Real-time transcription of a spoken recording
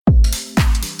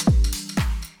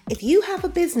If you have a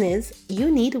business,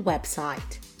 you need a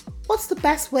website. What's the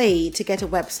best way to get a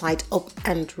website up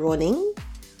and running?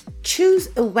 Choose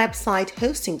a website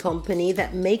hosting company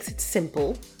that makes it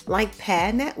simple, like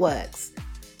Pair Networks.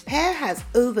 Pair has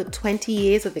over 20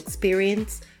 years of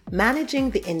experience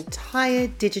managing the entire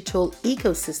digital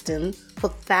ecosystem for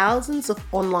thousands of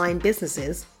online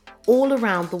businesses all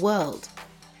around the world.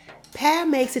 Pair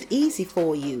makes it easy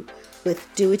for you with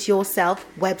do-it-yourself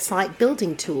website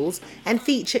building tools and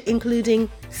features including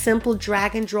simple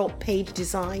drag and drop page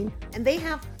design, and they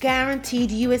have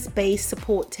guaranteed US-based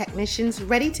support technicians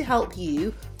ready to help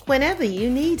you whenever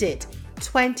you need it,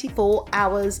 24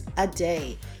 hours a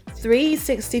day,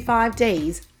 365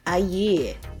 days a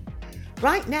year.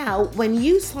 Right now, when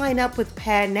you sign up with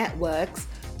Pair Networks,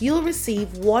 you'll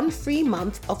receive 1 free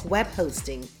month of web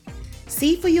hosting.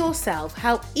 See for yourself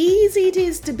how easy it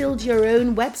is to build your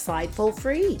own website for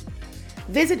free.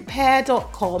 Visit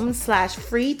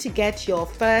pair.com/free to get your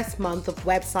first month of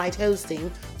website hosting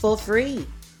for free.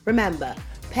 Remember,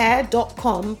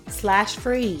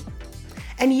 pair.com/free.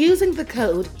 And using the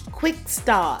code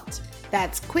QUICKSTART,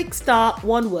 that's QUICKSTART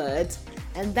one word,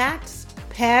 and that's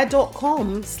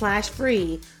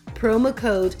pair.com/free, promo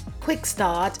code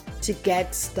QUICKSTART to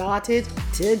get started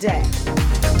today.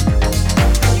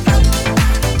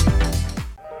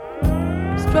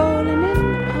 Strolling in the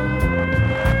park,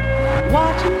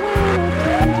 watching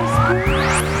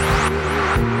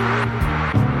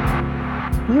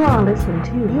You are listening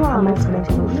to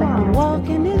Multilingual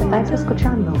Affairs. Stai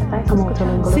ascoltando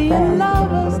Multilingual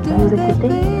Affairs. Vous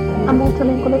écoutez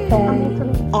Multilingual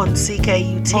Affairs. On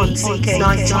CKUT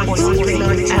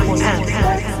 90.3 FM.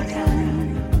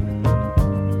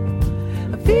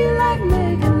 I feel like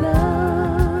making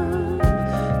love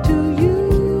to you.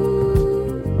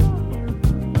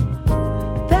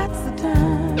 That's the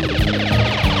time.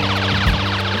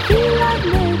 I feel like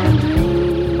making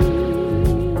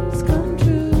dreams come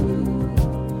true.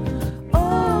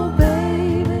 Oh,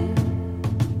 baby,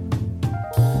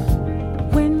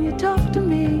 when you talk to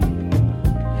me,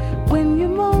 when you're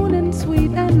moaning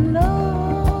sweet and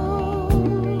low.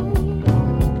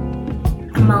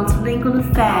 A multilingual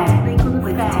affair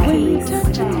with keys. A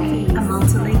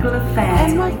multilingual affair.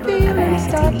 And my feelings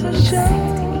start to show.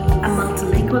 A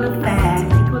multilingual affair.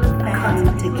 Come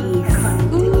to keys.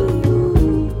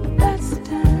 Ooh, that's the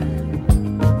time.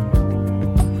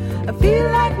 I feel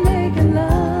like making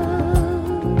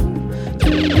love to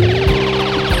you.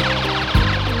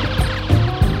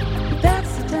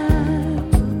 That's the time.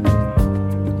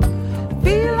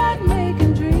 Feel like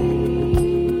making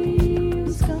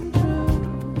dreams come true.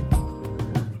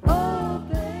 Oh,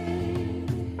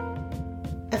 baby.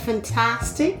 A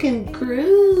fantastic and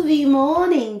groovy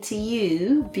morning to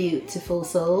you, beautiful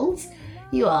souls.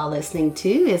 You are listening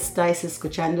to Estáis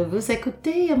escuchando, vous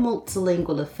écoutez a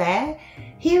Multilingual Affair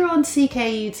here on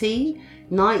CKUT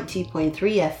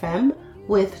 90.3 FM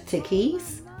with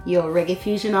Tikis, your reggae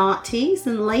fusion artist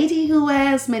and lady who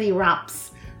wears many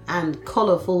wraps and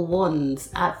colourful ones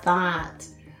at that.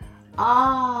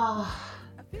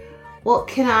 What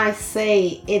can I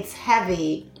say? It's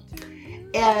heavy.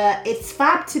 It's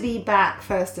fab to be back.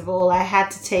 First of all, I had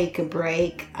to take a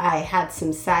break. I had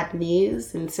some sad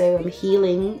news, and so I'm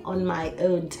healing on my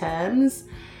own terms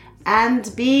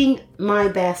and being my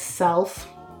best self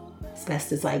as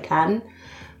best as I can.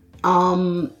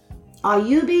 Are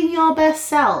you being your best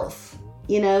self?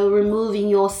 You know, removing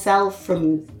yourself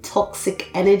from toxic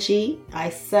energy? I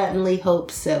certainly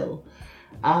hope so.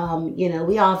 You know,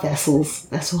 we are vessels.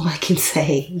 That's all I can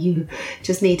say. You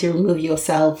just need to remove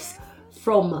yourselves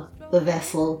from the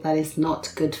vessel that is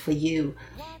not good for you.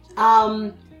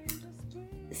 So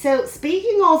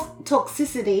speaking of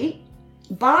toxicity,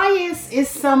 bias is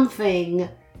something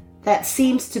that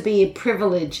seems to be a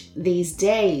privilege these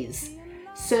days.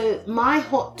 So my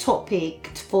hot topic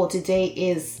for today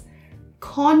is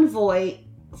convoy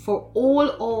for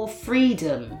all or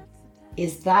freedom.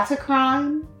 Is that a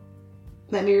crime?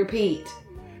 Let me repeat.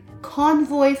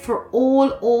 Convoy for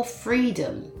all or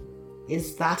freedom.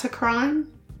 Is that a crime?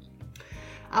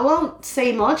 I won't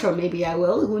say much, or maybe I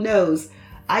will, who knows.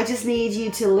 I just need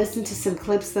you to listen to some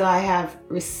clips that I have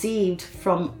received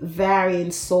from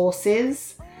varying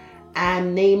sources,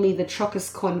 and namely the Truckers'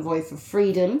 Convoy for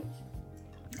Freedom.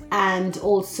 And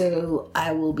also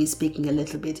I will be speaking a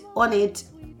little bit on it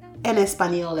en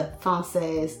Español,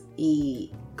 Français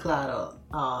y claro,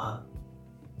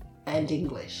 and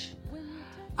English.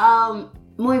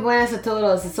 Muy buenas a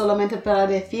todos, solamente para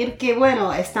decir que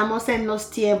bueno, estamos en los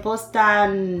tiempos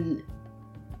tan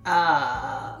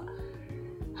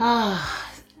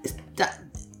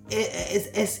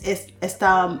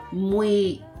está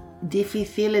muy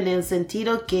difícil en el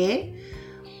sentido que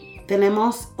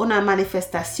tenemos una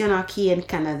manifestación aquí en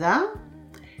Canadá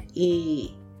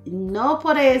y no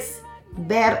puedes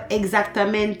ver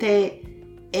exactamente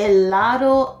el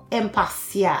lado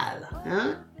imparcial,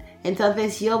 ¿eh?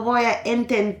 Entonces yo voy a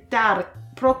intentar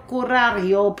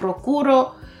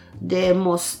procuro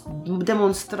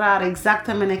demostrar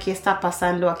exactamente qué está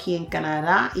pasando aquí en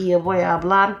Canadá y yo voy a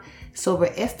hablar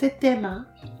sobre este tema.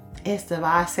 Este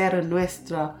va a ser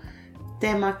nuestro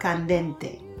tema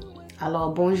candente.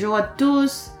 Alors, bonjour à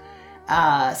tous.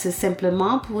 C'est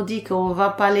simplement pour dire qu'on va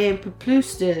parler un peu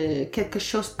plus de quelque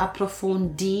chose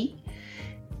approfondi.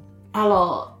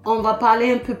 Alors, on va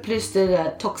parler un peu plus de la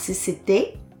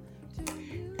toxicité.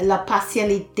 La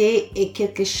partialité est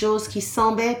quelque chose qui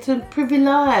semble être un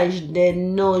privilège de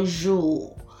nos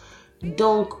jours.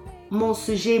 Donc, mon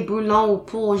sujet brûlant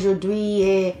pour aujourd'hui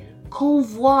est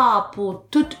CONVOY pour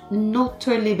toute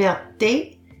notre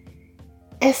liberté.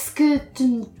 Est-ce que tu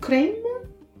me crains?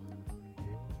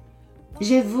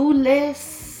 Je vous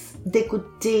laisse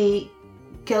d'écouter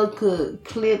quelques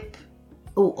clips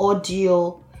ou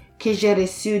audios que j'ai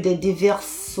reçus de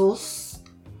diverses sources,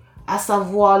 à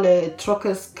savoir le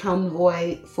Truckers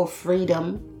Convoy for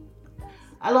Freedom.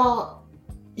 Alors,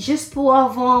 juste pour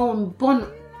avoir une bonne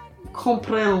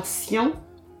compréhension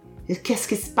de qu'est-ce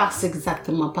qui se passe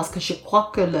exactement, parce que je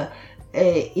crois que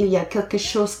il y a quelque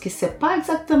chose qui n'est pas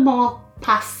exactement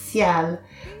partial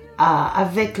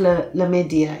avec le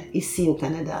média ici au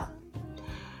Canada.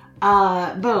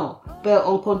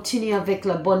 On continue avec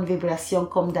la bonne vibration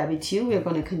comme d'habitude. We're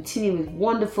going to continue with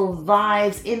wonderful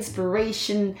vibes,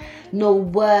 inspiration, no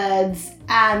words,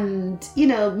 and,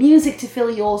 music to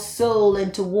fill your soul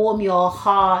and to warm your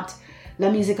heart. La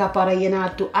música para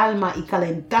llenar tu alma y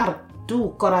calentar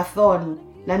tu corazón.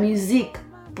 La musique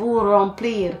pour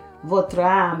remplir votre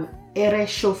âme et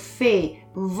réchauffer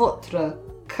votre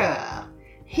cœur.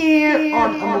 Here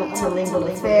on a multilingual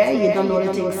affair, you don't know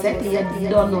the thing except you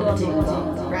don't know the thing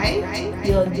wrong, right?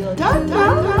 You don't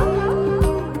know.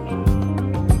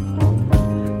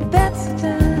 That's the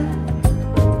time.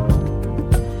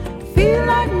 Feel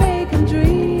like making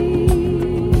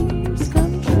dreams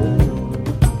come true.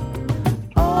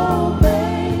 Oh,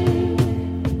 babe,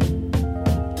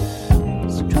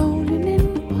 strolling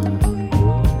in the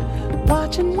park,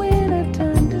 watching winter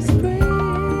turn to spring.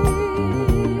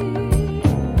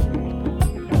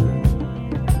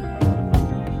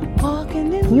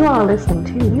 You are listening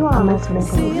to a multilingual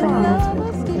affair.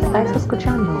 Estás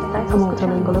escuchando a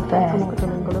multilingual affair.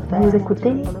 Vous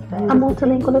écoutez a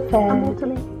multilingual affair.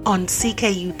 On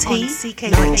CKUT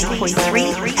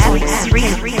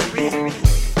 90.3 FM.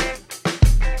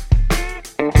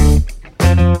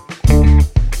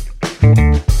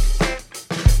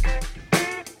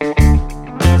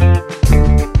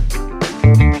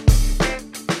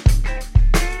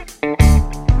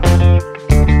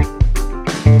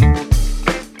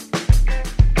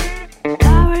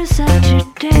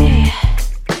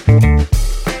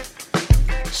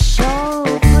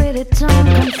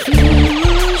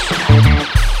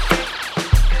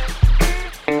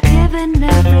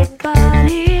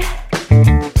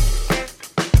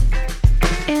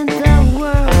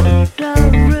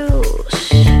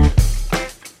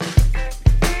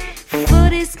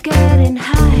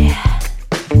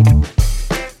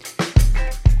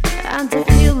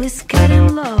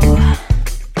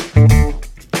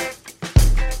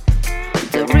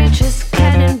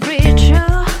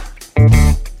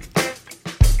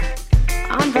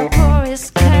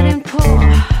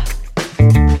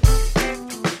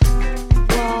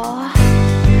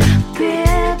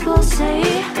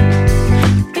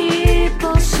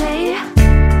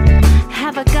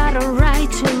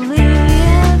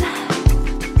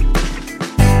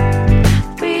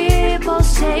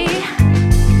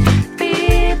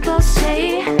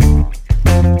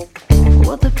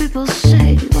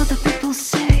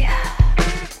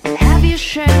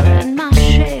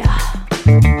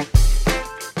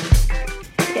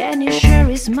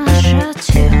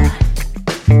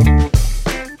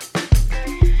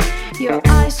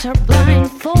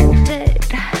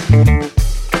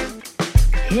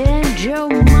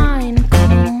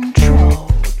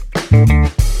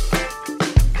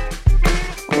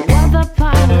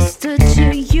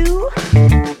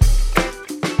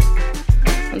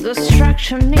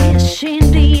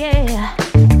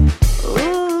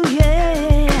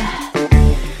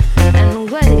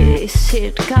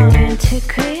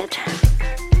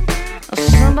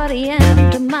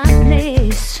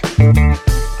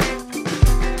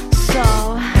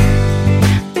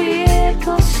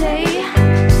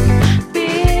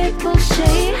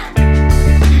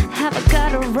 Have I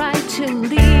got a right to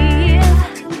leave?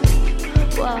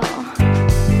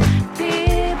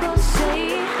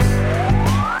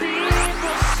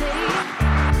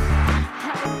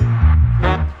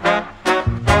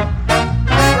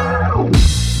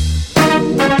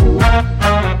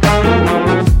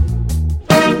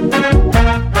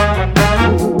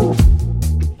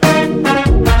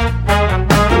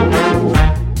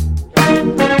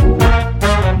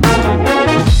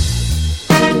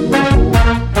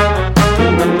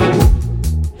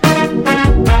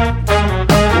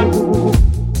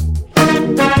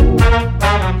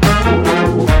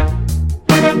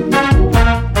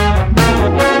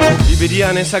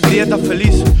 esa grieta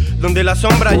feliz, donde la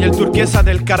sombra y el turquesa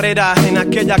del Carrera en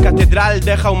aquella catedral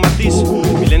deja un matiz.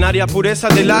 Milenaria pureza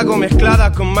del lago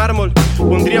mezclada con mármol.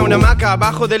 Pondría una hamaca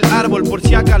abajo del árbol por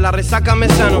si acá la resaca me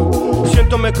sano.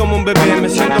 Siéntome como un bebé, me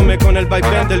siéntome con el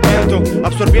vaivén del viento,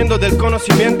 absorbiendo del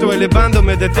conocimiento,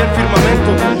 elevándome desde el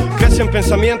firmamento. Crecen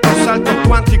pensamientos, saltos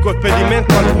cuánticos,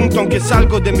 experimento al punto en que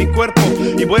salgo de mi cuerpo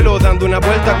y vuelo dando una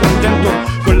vuelta contento.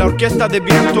 Con la orquesta de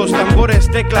vientos, tambores,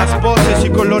 teclas, voces y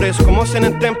colores, como en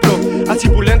el templo, así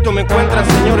pulento me encuentran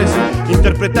señores.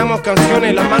 Interpretamos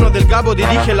canciones, la mano del Gabo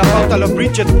dirige la pauta a los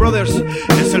Bridget Brothers.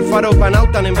 Es el faro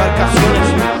panauta en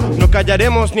embarcaciones. No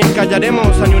callaremos ni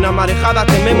encallaremos, a ni una marejada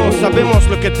tememos. Sabemos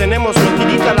lo que tenemos, no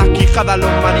tirita las quijadas los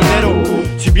marineros.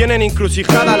 Si vienen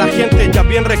encrucijada la gente ya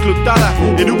bien reclutada,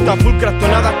 eructa pulcras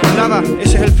tonadas con lava.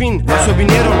 Ese es el fin, eso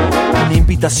vinieron. Una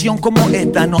invitación como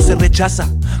esta no se rechaza.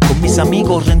 Con mis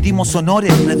amigos rendimos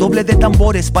honores, redoble de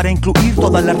tambores para incluir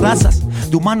todas las razas.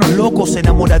 De humanos locos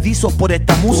enamoradizos por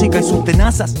esta música y sus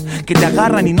tenazas, que te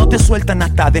agarran y no te sueltan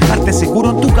hasta dejarte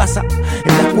seguro en tu casa.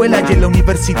 En la escuela y en la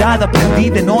universidad aprendí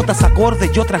de notas,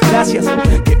 acordes y otras gracias,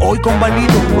 que hoy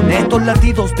convalido con estos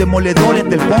latidos demoledores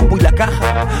del bombo y la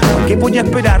caja. ¿Por qué voy a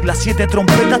esperar las 7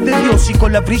 trompetas de Dios si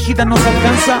con la brígida nos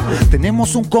alcanza?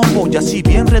 Tenemos un combo y así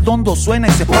bien redondo suena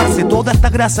y se esparce toda esta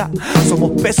grasa.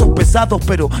 Somos pesos pesados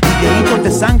pero higueritos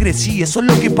de sangre, sí, eso es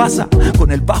lo que pasa.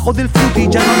 Con el bajo del fruity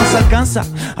ya no nos alcanza,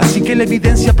 así que la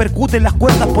evidencia percute las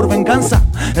cuerdas por venganza.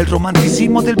 El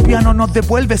romanticismo del piano nos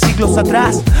devuelve siglos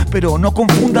atrás, pero no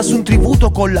confundas un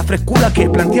tributo con la frescura que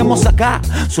planteamos acá.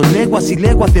 Son leguas y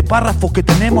leguas de párrafos que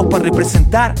tenemos para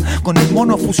representar. Con el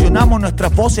mono fusionamos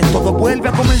nuestras voces, todo vuelve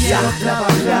a comenzar. Quiero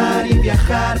trabajar y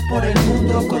viajar por el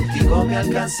mundo, contigo me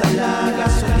alcanza la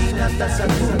gasolina hasta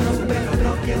Saturno, pero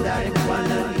no quedar en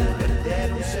Guadalajara ni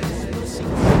perder un segundo sin.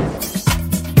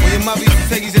 When your mother used to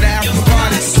take you to the after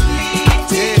parties.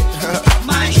 Yeah.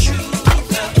 My sugar,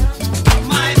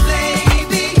 my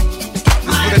lady,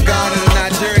 my For the God of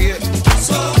Nigeria.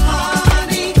 so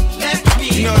honey, let me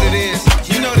You know what it is.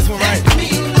 You know this one, right? let me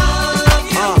love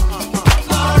you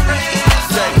forever.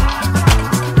 Say,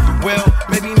 well,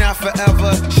 maybe not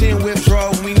forever. She ain't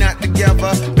withdraw when we not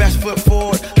together. Best foot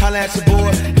forward, holla at your boy,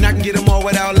 and I can get them all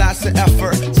without lots of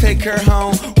effort. Take her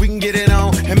home, we can get it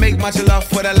on, and make much love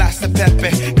for the lots of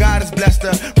pepper. God has blessed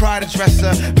her, pride to dress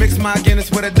her. Mix my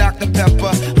Guinness with a Dr.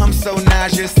 Pepper. I'm so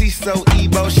nauseous, he's so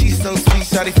Ebo, she's so sweet,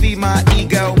 shawty feed my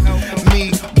ego.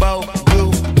 Me, Bo,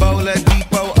 Blue, Bola,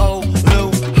 Depot, O,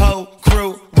 Lou, Ho,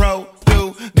 Crew, Row,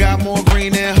 Do. Got more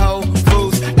green than Whole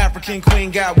Foods. African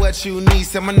queen got what you need,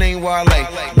 say my name Wale.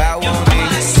 Bow on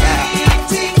me.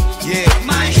 Yeah.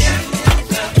 My sugar,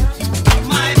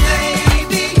 my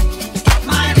lady,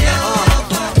 my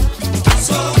lover,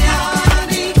 so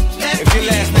honey, let If your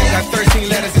last name got 13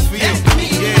 letters, it's for you.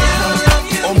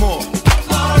 Yeah. Or more.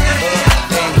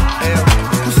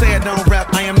 Who say I don't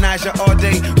rap? I am Naja all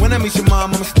day. When I meet your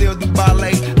mom, I'ma still do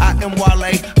ballet. I am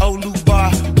Wale, Olu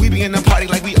Bar. We be in the party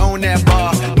like we own that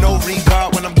bar. No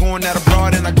regard when I'm going out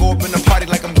abroad, and I go up in the party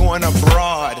like I'm going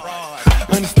abroad.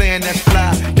 Understand that's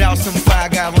fly. Down some fire,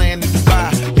 got land in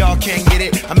Dubai. Y'all can't get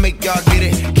it, I make y'all get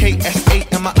it.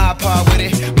 KS8 and my iPod with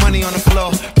it. Money on the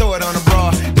floor, throw it on the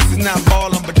bra. This is not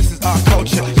ballin', but this is our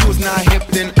culture. You was not hip,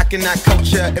 then I cannot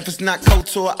coach ya. If it's not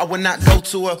couture, I will not go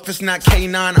to her. If it's not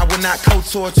K9, I will not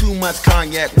couture. Too much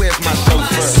cognac, where's my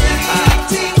chauffeur?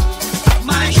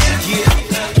 my sugar,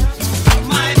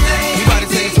 my lady. You about to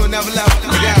take it to another level.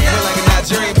 You gotta feel like a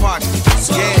Nigerian party.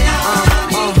 Yeah,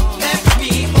 Let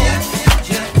me hold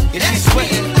you. If she's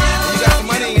sweating, and you got some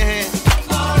money in your hand,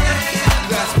 you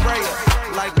gotta spray it.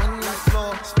 Like money on the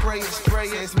floor, spray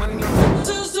it, it's money on the floor.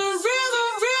 This is the rhythm,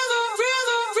 rhythm,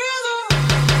 rhythm, rhythm.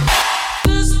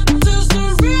 This is the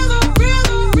rhythm,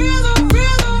 rhythm, rhythm,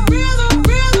 rhythm, rhythm,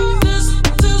 rhythm. This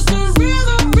is the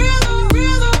rhythm, rhythm,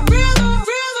 rhythm, rhythm,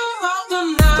 rhythm of the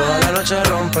night. Toda la noche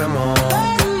rompemos,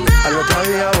 al otro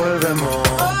día volvemos.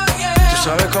 Tú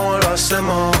sabes cómo lo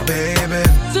hacemos, baby.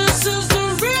 This is the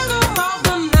rhythm of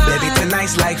the night. Baby,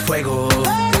 tonight's like fuego.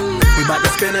 We bout to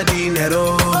spend a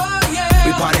dinero.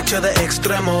 We party to the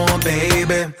extremo,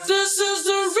 baby. This is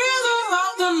the rhythm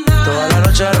of the night. Toda la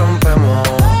noche rompemos,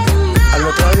 al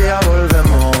otro día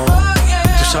volvemos.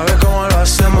 Tú sabes cómo lo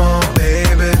hacemos,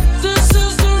 baby. This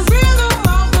is the rhythm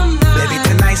of the night. Baby,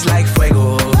 tonight's like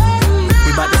fuego.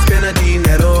 We bout to spend a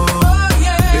dinero.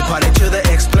 We party to the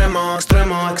extremo,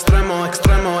 extremo, extremo,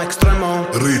 extremo, extremo.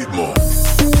 Ritmo.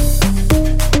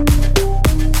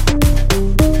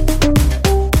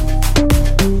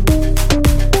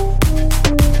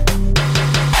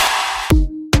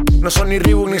 No son ni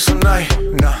Reebok ni Sonai,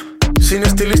 nah. Sin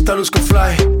estilista luzco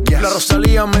fly. La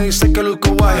Rosalía me dice que luzco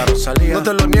guay. No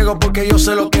te lo niego porque yo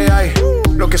sé lo que hay.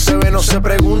 Lo que se ve no se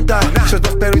pregunta. Yo te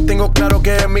espero y tengo claro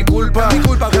que es mi culpa.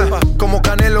 Como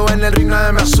Canelo en el ring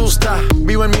nadie me asusta.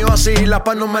 Vivo en mi oasis y la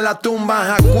paz no me la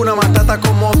tumba. Hakuna Matata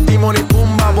como Timón y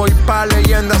Pumba. Voy pa'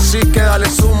 leyenda así que dale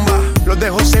zumba. Los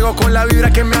dejo ciego con la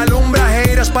vibra que me alumbra.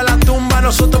 Haters pa' la tumba,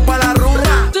 nosotros pa' la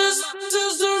rumba.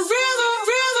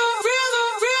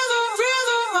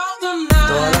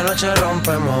 Toda la noche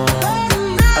rompemos,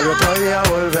 al otro día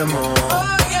volvemos.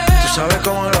 Tú sabes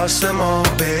cómo lo hacemos,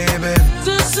 baby.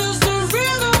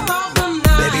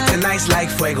 Baby, tonight's like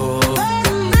fuego.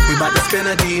 We bout to spend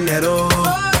a dinero.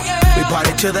 We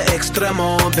party to the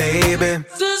extremo, baby.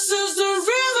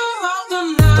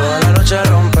 Toda la noche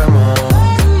rompemos,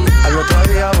 al otro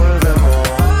día volvemos.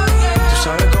 Tú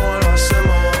sabes cómo lo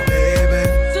hacemos, baby.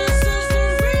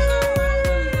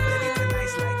 Baby,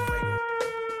 tonight's like fuego.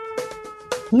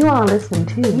 You are listening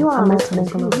to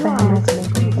Multilingual Affair.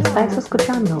 Estás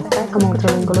escuchando a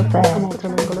Multilingual Affair.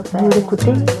 Vous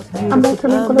écoutez a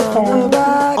Multilingual Affair.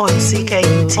 On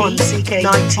CKT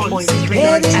 90.3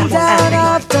 Heading down FM.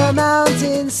 off the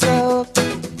mountain slope,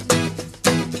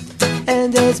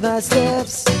 and as my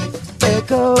steps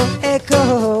echo,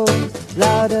 echo,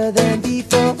 louder than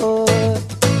before.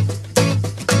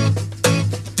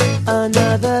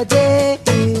 Another day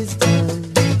is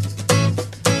done.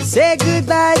 Say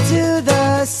goodbye to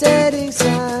the setting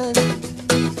sun.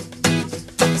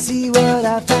 See what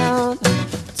I found.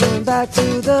 Turn back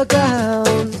to the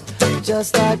ground,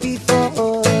 just like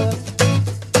before.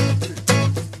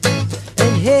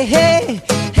 And hey, hey,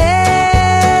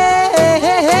 hey, hey,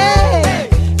 hey,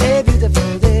 hey,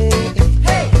 beautiful day.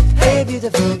 Hey, hey,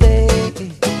 beautiful day.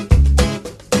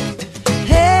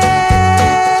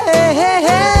 Hey, hey,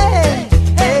 hey,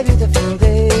 hey, beautiful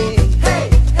day. Hey,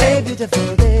 hey,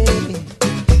 beautiful day.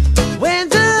 When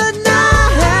the night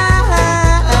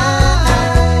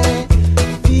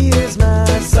feels my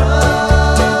soul,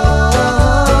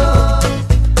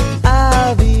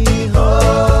 I'll be home.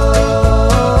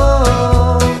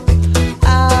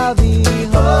 I'll be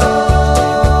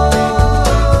home.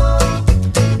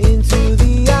 Into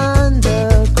the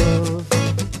undergrowth,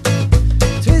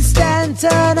 twist and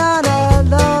turn on a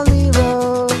lonely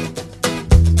road.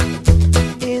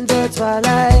 In the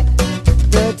twilight,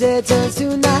 the day turns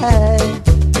to night,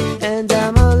 and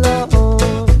I'm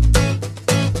alone.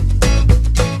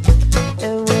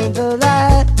 And when the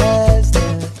light has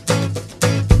left,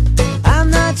 I'm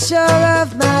not sure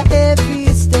of my every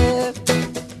step.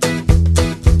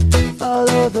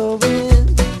 Follow the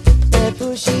wind that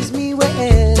pushes me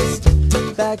west,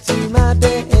 back to my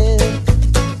bed.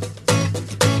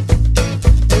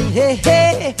 And hey,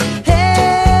 hey,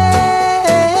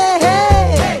 hey,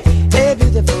 hey, hey,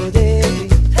 beautiful day.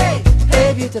 Hey,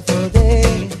 hey, beautiful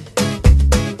day.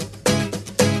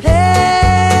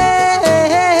 Hey, hey,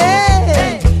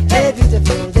 hey, hey,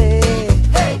 beautiful day.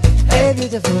 Hey, hey,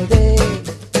 beautiful day.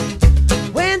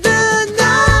 When the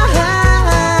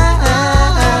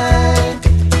night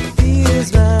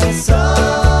feels my soul,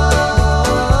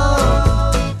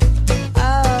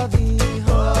 I'll be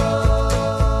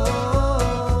home.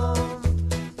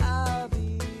 I'll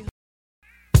be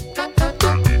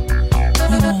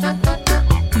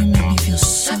You make me feel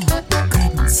so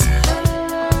good inside.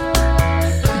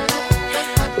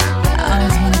 I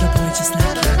always wanted a boy just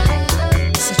like you,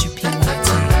 such a pure white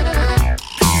tea,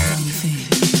 pretty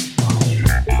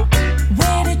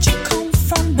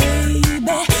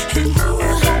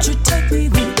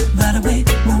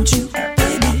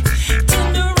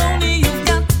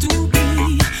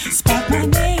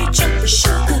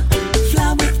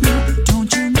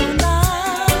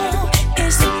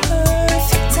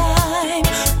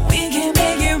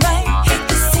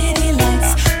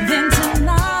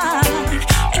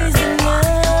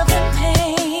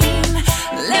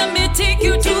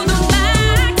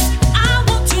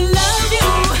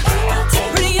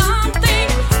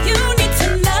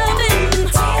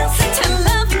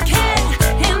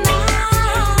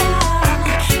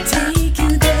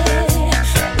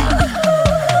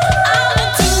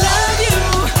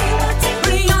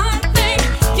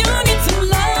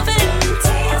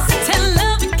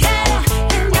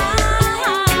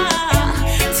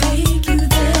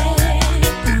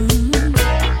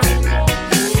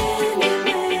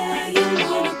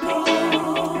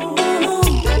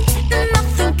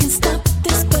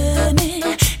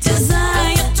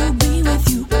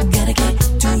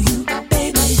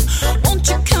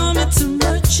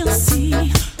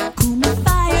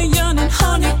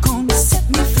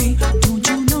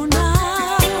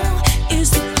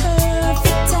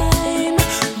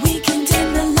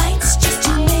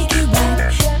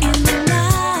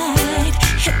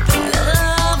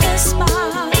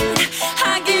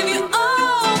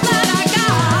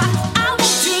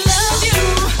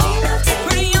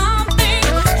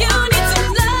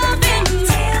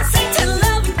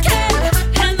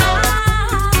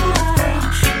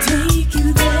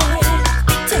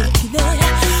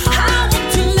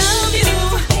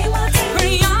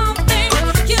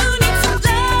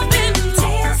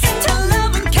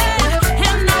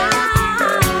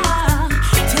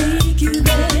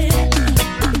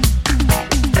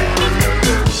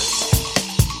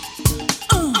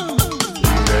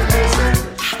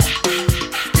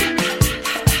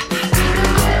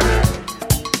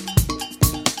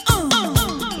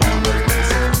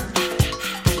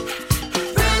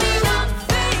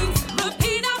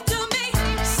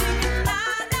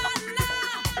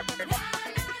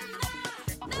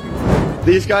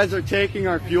These guys are taking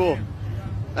our fuel,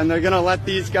 and they're gonna let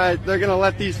these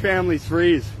families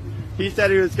freeze. He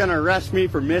said he was gonna arrest me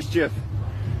for mischief.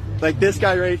 Like this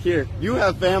guy right here. You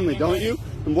have family, don't you?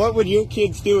 And what would your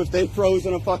kids do if they froze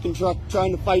in a fucking truck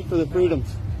trying to fight for their freedoms?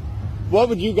 What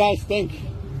would you guys think?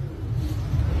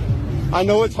 I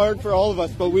know it's hard for all of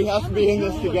us, but we have to be in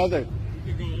this together.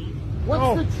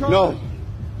 What's the charge? No.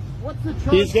 What's the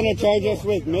charge? He's gonna charge us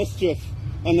with mischief,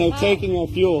 and they're taking our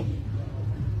fuel.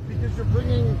 Because you're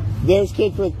bringing... There's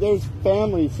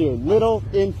families here, little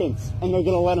infants, and they're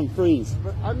gonna let them freeze.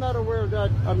 But I'm not aware of that.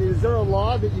 I mean, is there a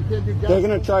law that you can't do gas? They're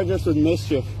gonna charge us with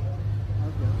mischief. Okay.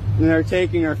 And they're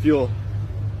taking our fuel.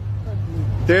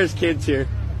 There's kids here.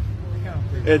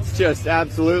 It's just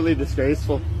absolutely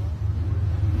disgraceful.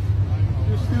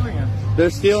 You're stealing it. They're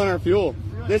stealing our fuel.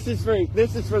 This is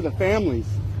for the families.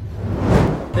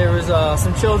 There was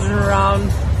some children around,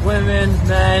 women,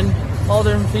 men, all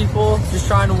different people just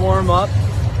trying to warm up.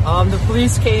 The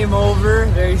police came over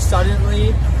very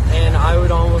suddenly, and I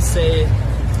would almost say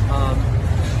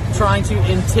trying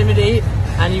to intimidate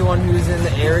anyone who's in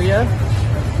the area.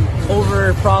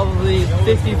 Over probably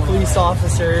 50 police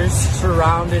officers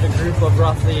surrounded a group of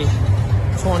roughly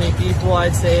 20 people,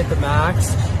 I'd say at the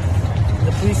max.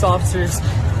 The police officers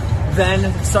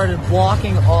then started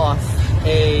blocking off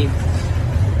a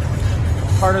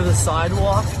part of the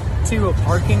sidewalk to a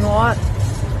parking lot.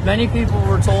 Many people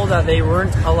were told that they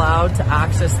weren't allowed to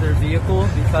access their vehicle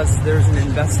because there's an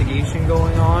investigation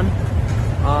going on.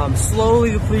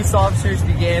 Slowly the police officers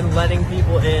began letting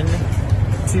people in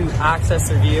to access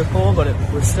their vehicle, but it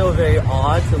was still very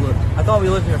odd to look. I thought we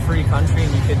lived in a free country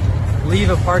and you could leave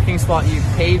a parking spot you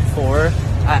paid for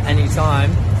at any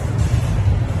time.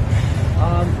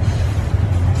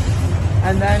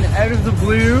 And then out of the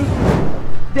blue,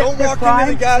 Don't walk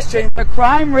into the gas chamber. The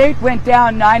crime rate went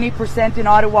down 90% in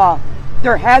Ottawa.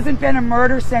 There hasn't been a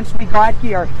murder since we got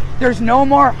here. There's no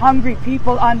more hungry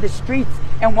people on the streets.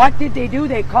 And what did they do?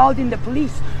 They called in the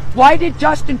police. Why did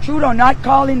Justin Trudeau not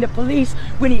call in the police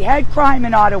when he had crime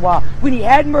in Ottawa, when he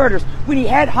had murders, when he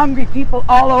had hungry people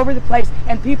all over the place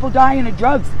and people dying of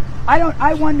drugs?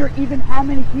 I wonder even how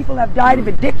many people have died of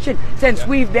addiction since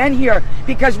we've been here,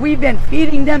 because we've been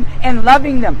feeding them and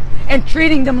loving them and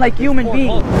treating them like human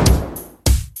beings.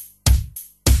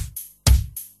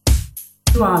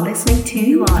 You are listening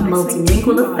to a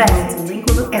multilingual affair.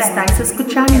 Estáis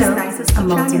escuchando a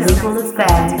multilingual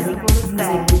affair. Vous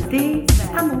écoutez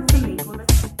a multilingual affair.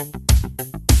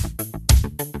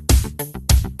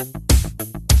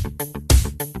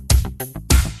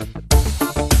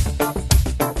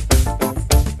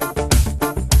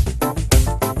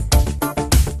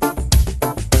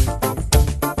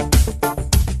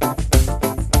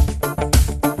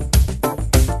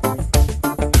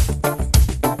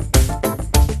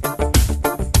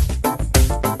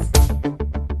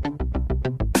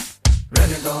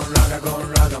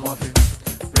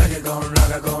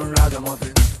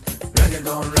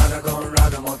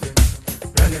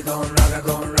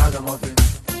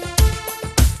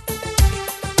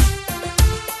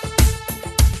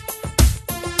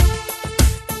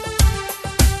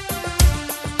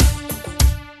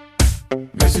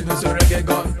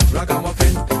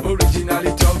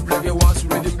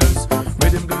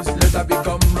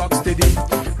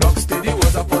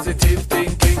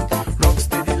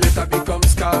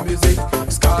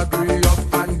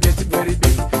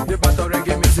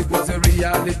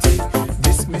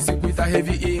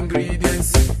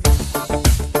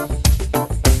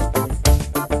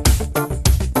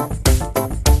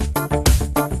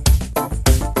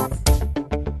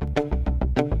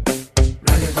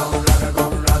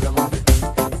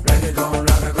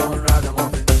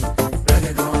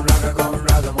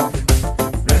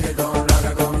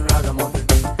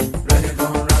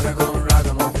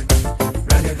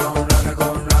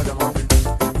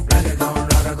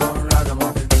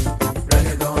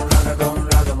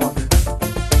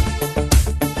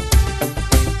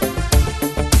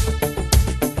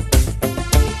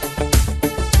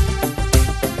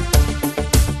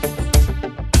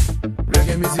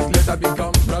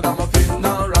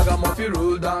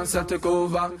 Take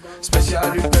over.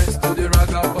 Special request to the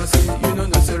ragamuffin. You know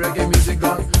no say reggae music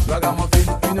gone.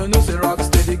 Ragamuffin. You know no say rock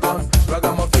steady gone.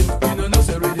 Ragamuffin. You know no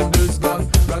say rhythm blues gone.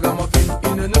 Ragamuffin.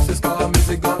 You know no say ska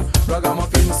music gone.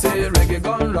 Ragamuffin say reggae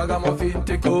gone. Ragamuffin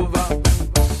take over.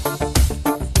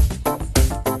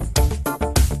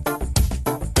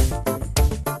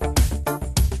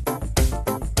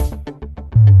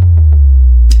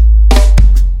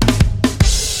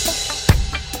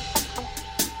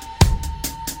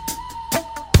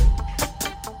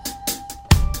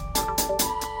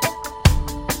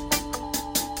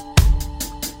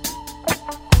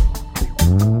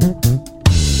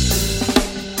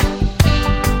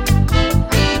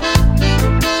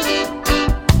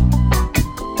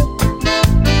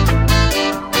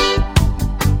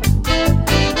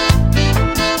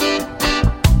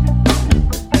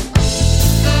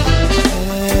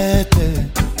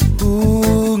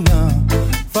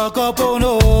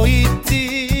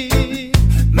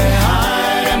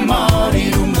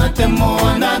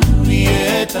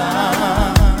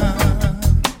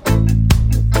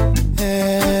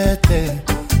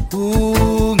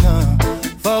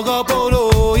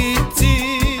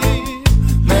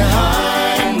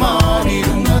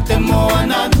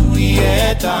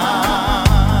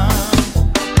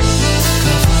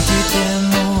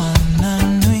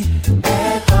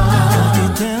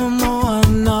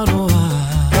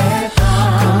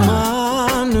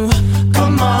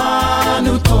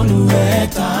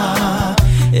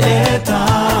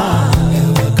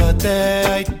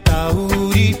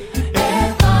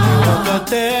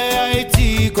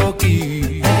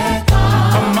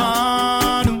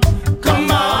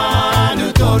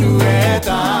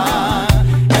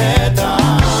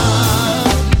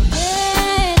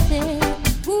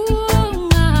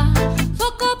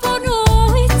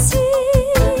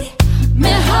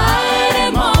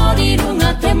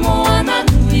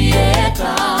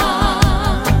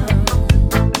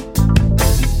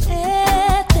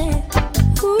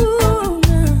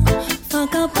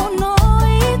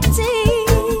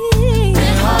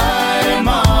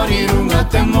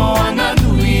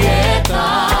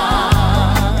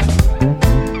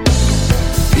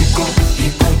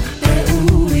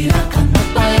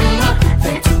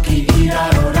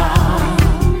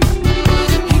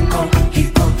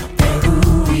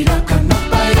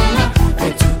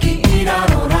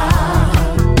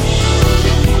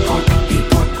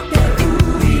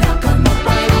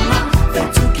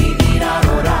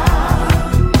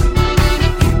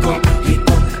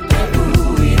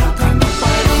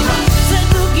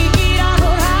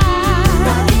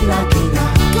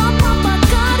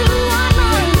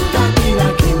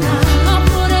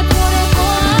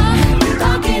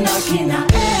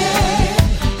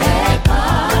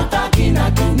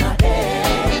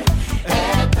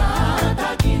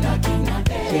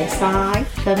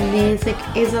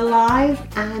 music is alive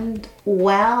and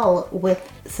well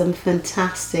with some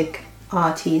fantastic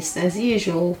artists as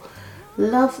usual.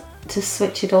 Love to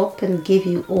switch it up and give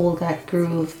you all that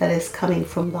groove that is coming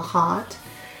from the heart.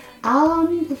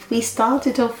 We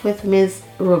started off with Ms.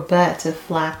 Roberta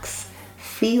Flack's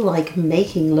Feel Like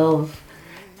Making Love,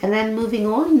 and then moving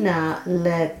on,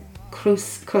 Les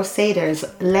Crusaders,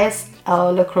 Les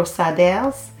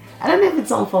Crusaders. I don't know if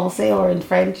it's en français or in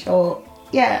French or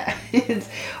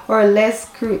or Les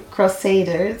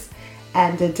Crusaders,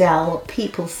 and Adele,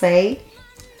 People Say.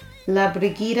 La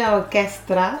Brigida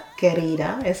Orquestra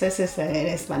Querida, eso es en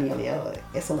español, yo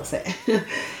eso lo sé.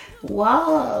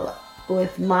 Wow,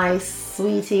 with My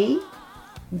Sweetie,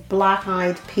 Black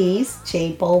Eyed Peas,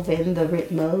 J Balvin, The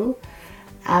Ritmo,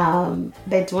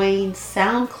 Bedouin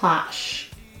Sound Clash,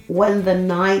 When the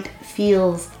Night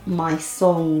Feels My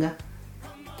Song,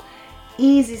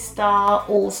 Easy Star,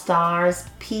 All Stars,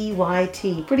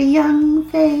 PYT, Pretty Young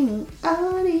Thing,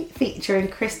 featuring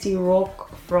Christy Rock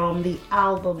from the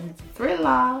album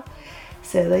Thriller.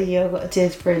 So there you got a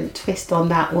different twist on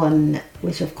that one,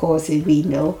 which of course we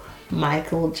know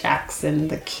Michael Jackson,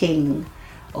 the king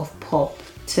of pop,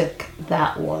 took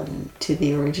that one to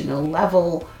the original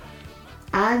level.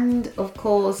 And of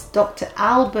course Dr.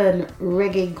 Alban,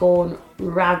 Reggae Gone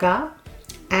Raga,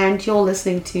 and you're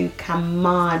listening to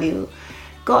Kamanu.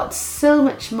 Got so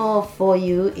much more for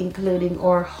you, including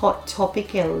our hot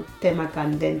topic, el tema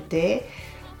candente,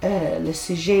 le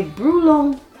sujet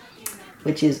brûlant,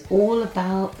 which is all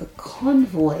about the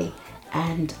convoy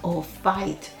and our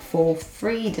fight for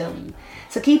freedom.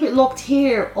 So keep it locked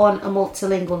here on A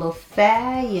Multilingual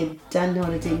Affair. You don't know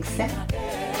the thing set.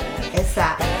 It's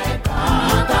that.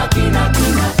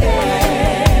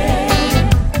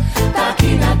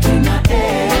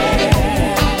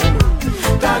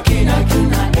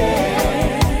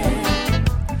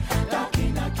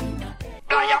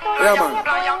 Yeah, man.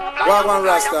 Wagwan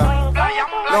Rasta.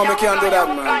 No, me can't do that,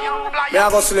 man. Me I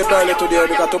go sleep early today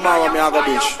because tomorrow me I go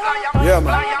beach. Yeah,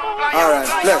 man. Alright,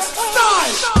 let's.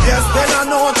 Yes, de la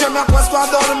noche me acuesto a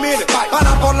dormir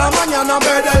para por la mañana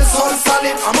ver el sol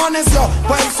salir. Amaneció,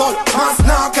 buen sol, más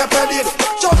nada que pedir.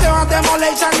 Yo te voy a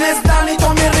demolition, es Danito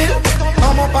mi reel.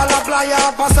 Vamos pa' la playa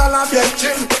a pasarla bien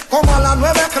chill. Como a las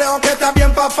 9 creo que está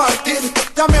bien pa' partir.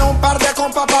 Llamé a un par de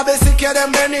compas pa' ver si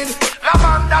quieren venir. La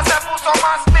banda se puso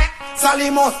más big.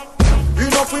 Salimos y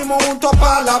nos fuimos juntos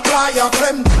pa' la playa,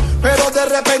 friend. Pero de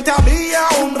repente había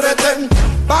un retén.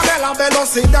 Bajé la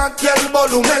velocidad y el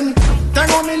volumen.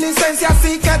 Tengo mi licencia,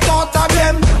 así que todo está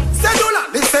bien. Cédula,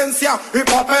 licencia y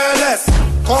papeles.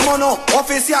 Cómo no,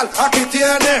 oficial, aquí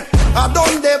tiene. ¿A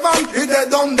dónde van y de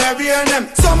dónde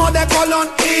vienen? Somos de Colón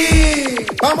y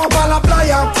vamos pa' la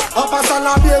playa a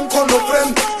pasarla bien con los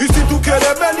friends. Y si tú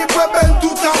quieres venir, pues ven tú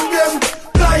también.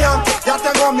 Playa, ya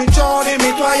tengo mi chor y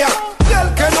mi toalla. Y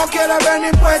el que no quiere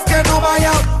venir, pues que no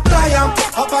vaya. Playa,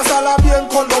 a pasarla bien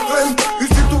con los friends. Y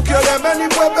si tú quieres venir,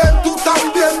 pues ven tú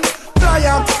también.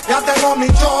 Playa, ya tengo mi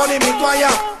chor y mi toalla.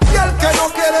 Y el que no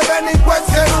quiere venir, pues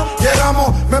que no.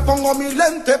 Llegamos, me pongo mi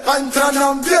lente pa' entrar en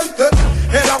ambiente.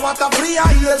 El agua está fría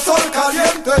y el sol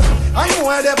caliente. Hay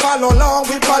mujeres pa' los lados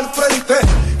y pa' el frente.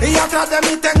 Y atrás de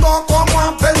mí tengo como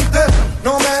a 20.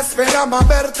 No me esperaba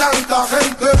ver tanta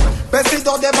gente.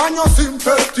 Vestido de baño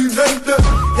impertinente.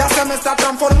 Ya se me está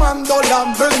transformando la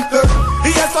mente. Y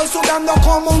estoy sudando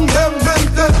como un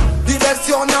demente.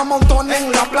 Diversión a montón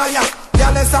en la playa. Ya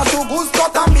les a tu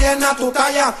gusto, también a tu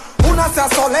talla. Unas se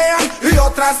asolean y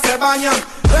otras se bañan.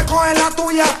 Recogen la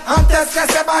tuya antes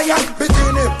que se vayan.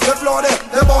 Bikini de flores,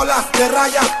 de bolas, de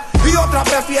raya. Y otra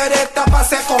prefiere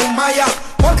taparse con malla.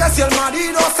 Porque si el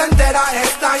marido se entera,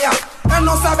 estalla. Él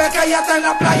no sabe que ella está en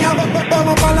la playa.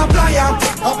 Vamos pa' la playa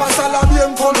a pasarla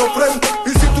bien con los friends.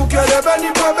 Y si tú quieres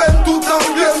venir, pues ven tú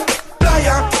también.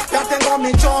 Playa, ya tengo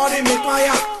mi chor y mi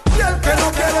toalla. Y el que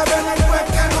no quiere venir, pues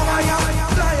que no vaya.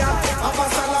 Playa, a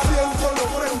pasarla bien con los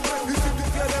friends. Y si tú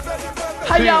quieres venir, pues ven.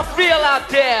 How y'all feel out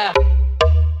there?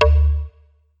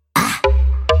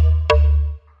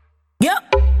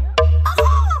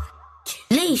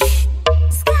 Leash.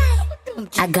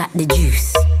 I got the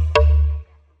juice.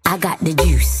 I got the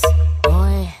juice.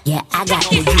 Boy. Yeah, I got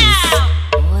the juice.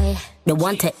 Boy. The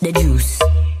one take the juice.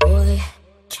 Boy.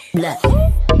 Look.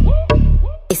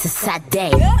 It's a sad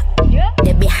day.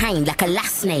 They're behind like a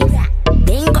last name.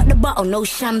 They ain't got the bottle, no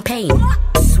champagne.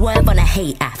 Swerve on a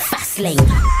hater, fast lane.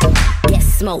 Get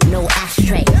smoke, no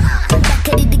ashtray. Back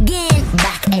at it again,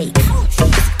 backache.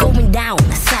 It's going down,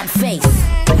 sad face.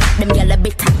 Them yellow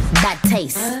bitter, bad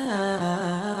taste.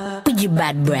 With your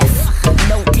bad breath.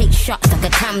 Don't take shots like a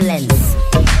cam lens.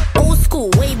 Old school,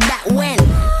 way back when.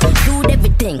 Dude,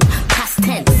 everything, past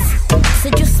tense. So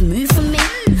just move for me.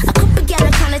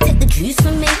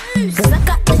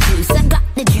 the juice, I got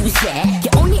the juice, yeah.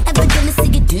 You're only ever gonna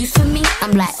see a deuce for me.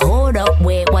 I'm like, hold up,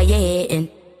 wait, why you hating?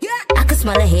 I can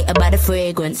smell a hater by the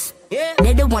fragrance.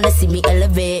 They don't wanna see me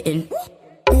elevating.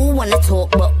 Ooh, wanna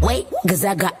talk, but wait, cause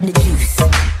I got the juice.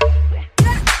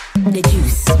 The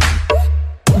juice.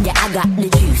 Yeah, I got the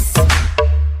juice.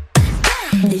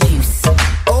 The juice.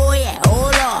 Oh yeah,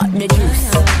 oh Lord, the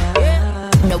juice.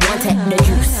 The one take the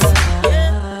juice.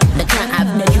 The can't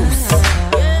have the juice.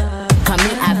 Come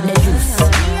me have the juice.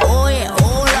 Oh yeah,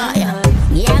 oh Lord, yeah.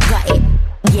 Yeah, I got it.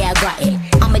 Yeah, I got it.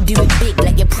 I'ma do it big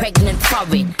like you're pregnant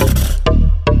for it.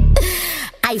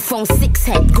 iPhone 6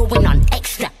 head going on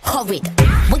extra horrid.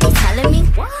 What you telling me?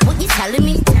 What you telling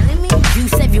me?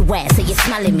 Juice everywhere, so you're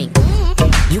smelling me.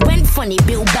 You went funny,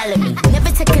 Bill Bellamy.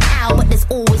 Never take an L, but there's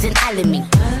always an L in me.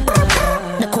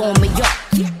 They call me up.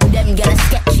 Them get a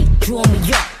sketchy, draw me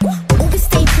up. Always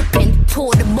stay tripping,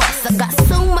 toward the bus. I got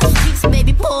so much juice,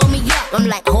 baby, pour me up. I'm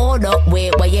like, hold up,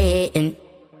 wait, why you hating?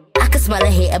 I can smell a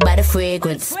hater by the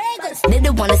fragrance. They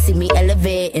don't wanna see me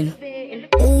elevating.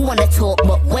 Ooh, wanna talk,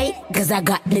 but wait, cause I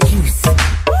got the juice.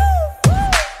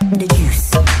 The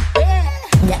juice.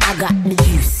 Yeah, I got the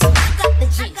juice.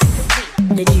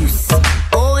 The juice.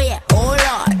 Oh yeah, oh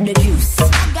Lord, the juice. I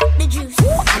got the juice.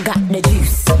 I got the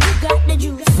juice. You got the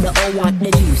juice. They all want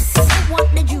the juice. I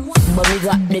want the juice. But we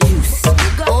got the juice.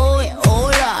 Oh yeah,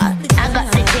 oh Lord. I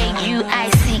got the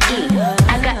J-U-I-C-E.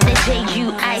 I got the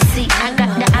J-U-I-C. I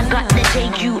got the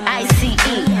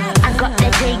J-U-I-C-E. I got the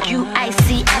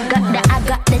J-U-I-C. I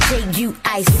got the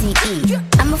J-U-I-C-E.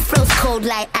 I'm a flows cold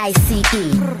like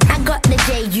I-C-E. I got the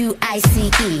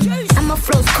J-U-I-C-E. I'm a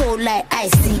flows cold like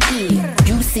I-C-E.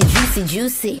 Juicy, juicy,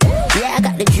 juicy. Yeah, I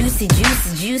got the juicy,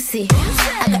 juicy, juicy.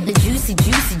 I got the juicy,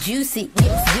 juicy, juicy.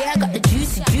 Yeah, I got the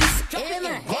juicy, juicy.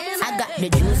 I got the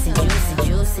juicy, juicy,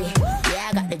 juicy. Yeah,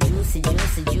 I got the juicy,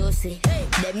 juicy, juicy.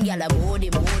 Them gyal a moody,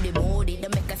 moody, moody. They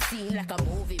make a scene like a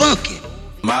movie. Funky.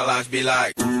 My life be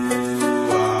like, yeah.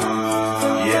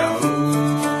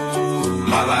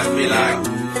 My life be like,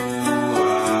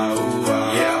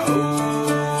 yeah.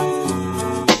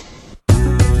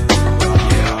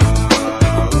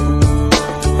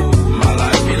 My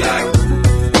life be like,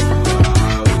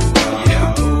 yeah.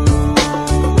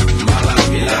 My life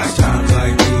be like times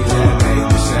like these that make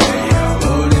me say, yeah.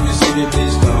 Lord, if you see me,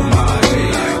 please come my way.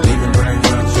 Like leaving brain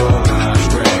control when I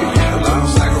stray. Yeah, a lot of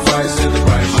sacrifice in the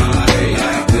price. My life,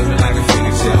 like living like a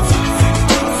fingertip.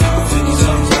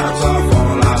 Sometimes I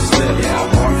fall, I slip. Yeah,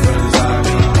 more friends I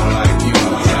be more like you.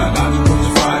 Yeah, not to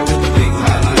crucify with the things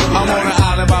I do. I'm on an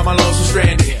island by my lonesome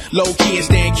stranded. Low key and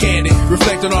staying candid.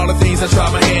 Reflect on all the things I try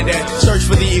my hand at. Search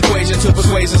for the equation to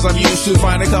persuasions I'm used to.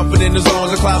 Finding comfort in the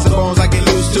zones of clouds and bones I get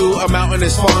loose to. A mountain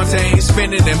is Fontaine.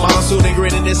 Spinning in monsoon and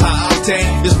grinning is high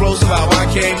octane. Explosive how I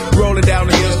came. Rolling down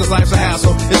the hills cause life's a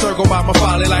hassle. Encircled by my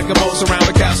folly like a moat around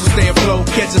the castle. Stay afloat.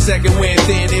 Catch a second wind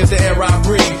thin is the air I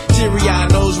breathe.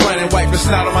 Teary-eyed nose running. Wipe the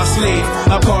snot on my sleeve.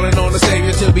 I'm calling on the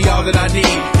Savior to be all that I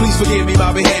need. Please forgive me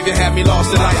my behavior. Had me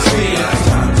lost in light speed.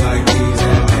 Times like these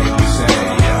that make me say,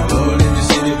 yeah, Lord, if you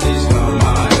see me, please come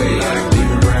my way. Like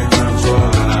leaving brain control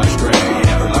when I stray.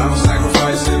 Yeah, a lot of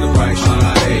sacrifice in the price you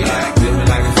pay. Like living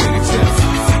like a fingertip.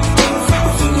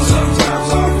 Sometimes I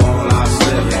fall, I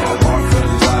slip. Yeah, more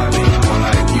friends I be more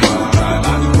like you. Try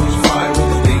not to crucify with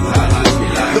the things I like me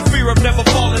like. The fear of never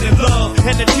falling in love,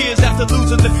 and the tears after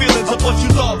losing the feelings of what you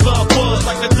thought love was.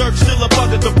 Like the dirt still up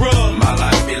under the rug. My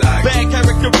life be like bad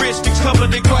characteristics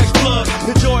covered in Christ's blood.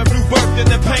 The joy of new birth and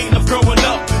the pain of growing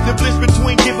up. The bliss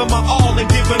between giving my all and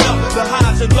giving up. The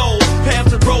highs and lows,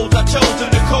 paths and roads I chose. In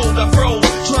the cold I froze,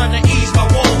 trying to ease my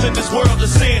woes in this world of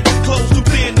sin. Close too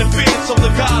thin to fit, so the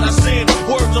God I send.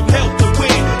 Words of help to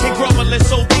win, and grumbling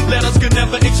so deep letters could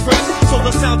never express. So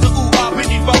the sounds of ooh ah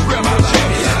beneath my breath.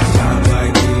 Times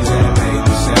like these that make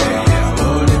me say, yeah,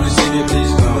 Lord, if you see me,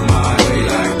 please come my way.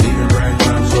 Like leaving brain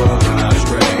control when I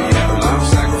stray. Yeah, a lot of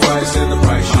sacrifice in the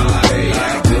price you pay.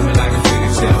 Like living like a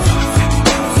fingertip.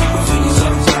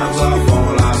 Sometimes I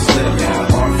fall, I slip.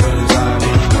 Yeah, more friends I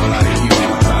be more like you.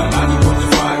 Try not to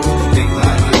crucify with the things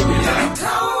I do.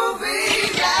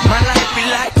 My life be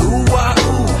like ooh ah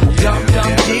ooh, dum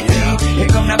dum diddy. Here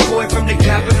come that boy from the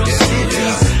capital city.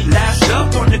 Last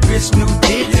up on the grist new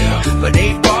ditty, but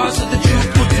 8 bars of the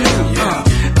truth will do.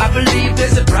 I believe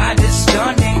there's a bride that's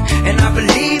stunning, and I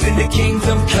believe in the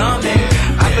kingdom coming.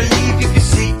 I believe if you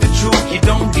seek the truth, you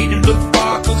don't need to look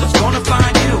far, cause it's gonna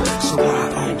find you. So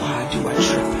why, oh why do I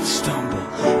trip and stumble,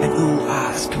 and ooh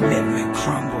ah's commitment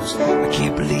crumbles. I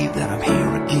can't believe that I'm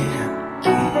here again.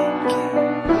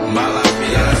 My life be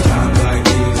like times like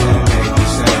these that make me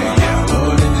say, yeah,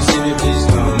 Lord, if you see me, please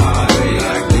come my way.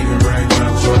 Like leaving brain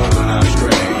control when I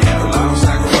stray. Yeah, a lot of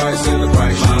sacrifice in the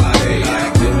price you pay.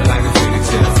 Like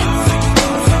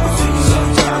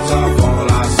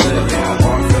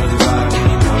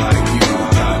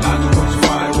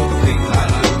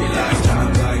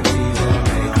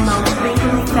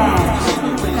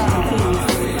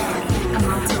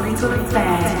multilingual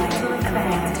affair,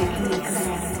 affair techniques,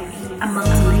 a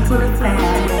multilingual affair,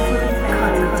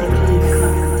 cutting techniques.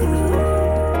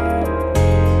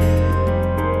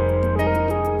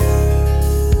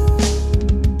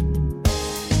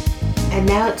 And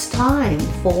now it's time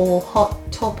for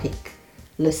Hot Topic,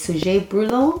 le sujet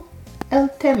brûlant, el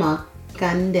tema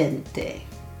candente.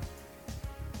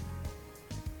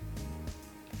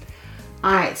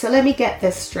 Alright, so let me get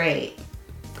this straight.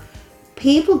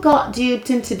 People got duped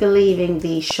into believing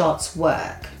these shots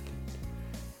work.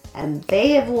 And they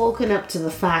have woken up to the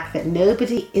fact that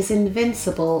nobody is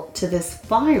invincible to this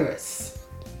virus.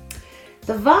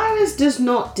 The virus does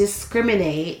not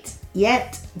discriminate,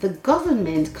 yet the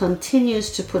government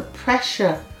continues to put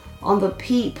pressure on the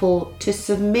people to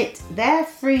submit their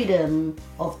freedom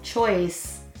of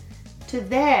choice to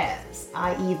theirs,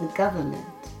 i.e. the government.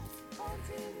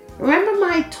 Remember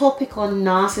my topic on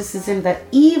narcissism, that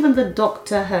even the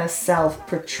doctor herself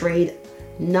portrayed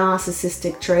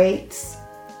narcissistic traits?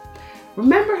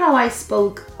 Remember how I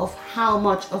spoke of how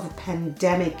much of a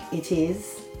pandemic it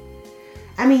is?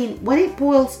 I mean, when it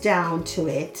boils down to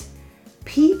it,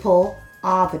 people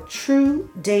are the true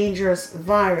dangerous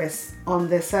virus on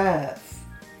this earth.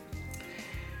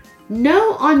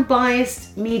 No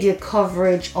unbiased media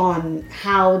coverage on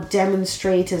how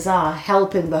demonstrators are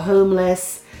helping the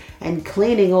homeless and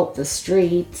cleaning up the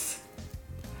streets,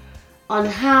 on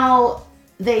how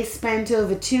they spent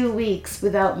over 2 weeks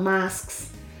without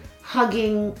masks,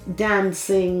 hugging,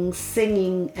 dancing,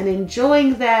 singing, and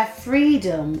enjoying their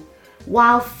freedom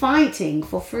while fighting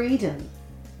for freedom.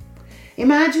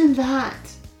 Imagine that.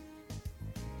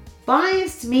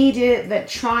 Biased media that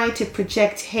try to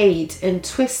project hate and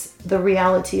twist the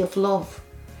reality of love.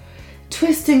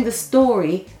 Twisting the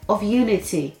story of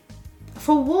unity.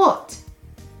 For what?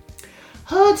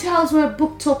 Hotels were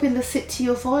booked up in the city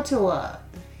of Ottawa,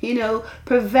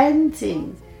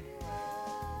 preventing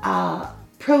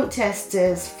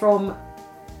protesters from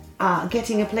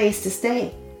getting a place to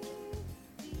stay.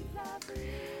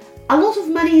 A lot of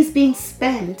money is being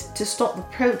spent to stop the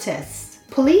protests.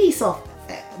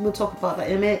 We'll talk about that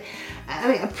in a minute.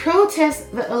 A protest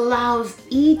that allows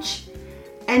each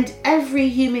and every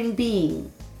human being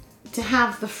to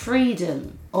have the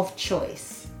freedom of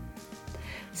choice.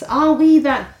 So are we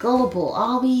that gullible?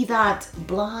 Are we that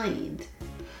blind?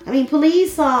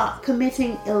 Police are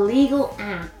committing illegal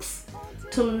acts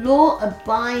to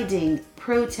law-abiding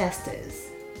protesters.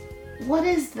 What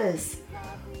is this?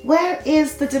 Where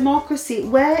is the democracy?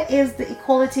 Where is the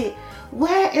equality?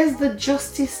 Where is the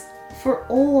justice for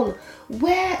all?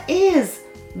 Where is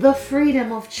the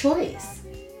freedom of choice?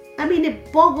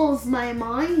 It boggles my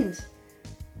mind.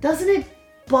 Doesn't it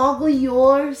boggle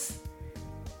yours?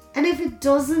 And if it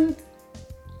doesn't,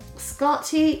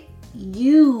 Scotty,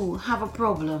 you have a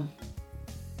problem.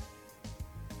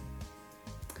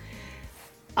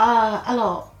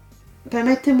 Alors,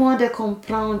 permettez-moi de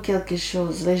comprendre quelque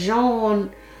chose. Les gens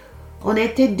ont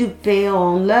été dupés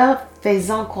en leur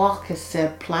faisant croire que ce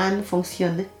plan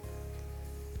fonctionnait.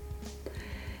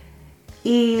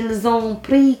 Ils ont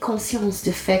pris conscience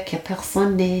du fait que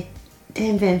personne n'est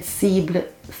invincible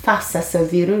face à ce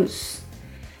virus.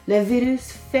 Le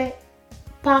virus fait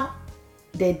pas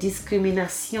de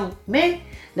discrimination, mais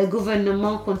le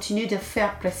gouvernement continue de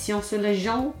faire pression sur les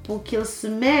gens pour qu'ils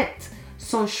soumettent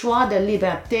son choix de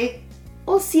liberté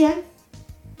au sien.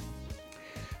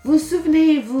 Vous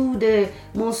souvenez-vous de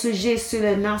mon sujet sur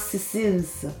le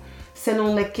narcissisme,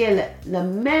 selon lequel le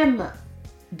même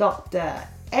docteur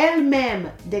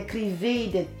elle-même décrivait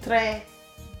des traits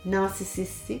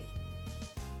narcissistiques?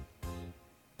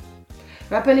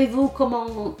 Rappelez-vous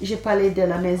comment j'ai parlé de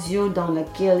la mesure dans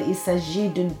laquelle il s'agit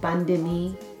d'une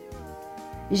pandémie?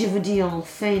 Je vous dis en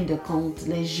fin de compte,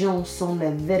 les gens sont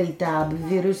les véritables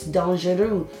virus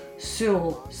dangereux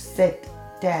sur cette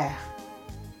terre.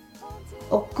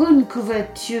 Aucune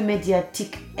couverture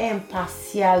médiatique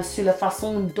impartiale sur la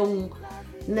façon dont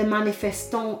les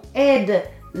manifestants aident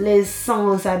les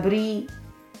sans-abri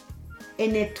et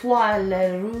nettoient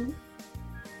les rues.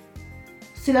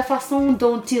 C'est la façon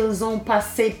dont ils ont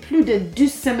passé plus de 2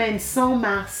 semaines sans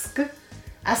masque,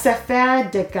 à se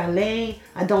faire des câlins,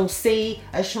 à danser,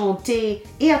 à chanter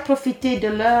et à profiter de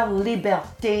leur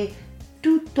liberté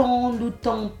tout en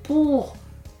luttant pour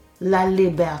la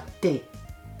liberté.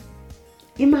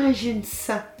 Imagine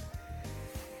ça.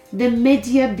 Des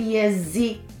médias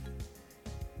biaisés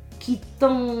qui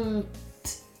tentent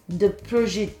de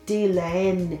projeter la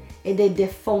haine et de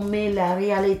déformer la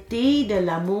réalité de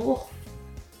l'amour,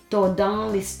 tordant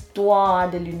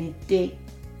l'histoire de l'unité.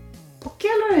 Pour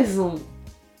quelle raison?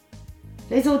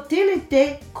 Les hôtels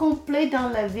étaient complets dans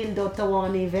la ville d'Ottawa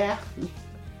en hiver.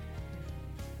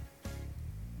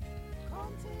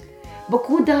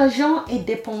 Beaucoup d'argent est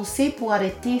dépensé pour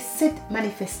arrêter cette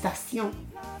manifestation.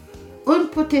 Une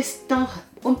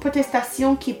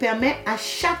protestation qui permet à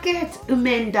chaque être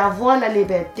humain d'avoir la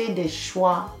liberté de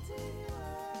choix.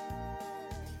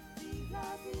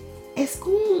 Est-ce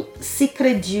qu'on s'y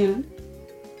crédule?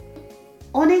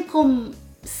 On est comme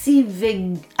si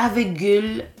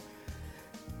aveugle.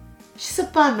 Je sais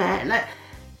pas, mais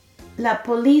la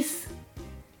police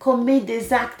commet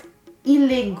des actes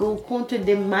illégaux contre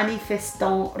des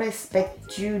manifestants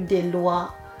respectueux des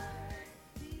lois.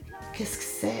 Qu'est-ce que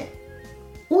c'est?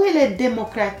 Où est la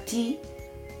démocratie?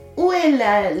 Où est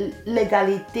la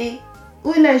légalité?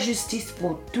 Où est la justice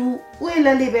pour tout? Où est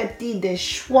la liberté de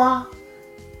choix?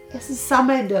 Est-ce que ça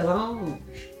me dérange?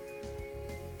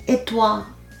 Et toi?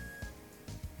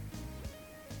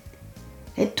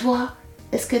 Et toi?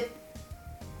 Est-ce que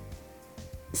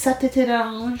ça te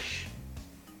dérange?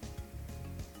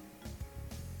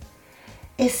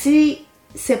 Et si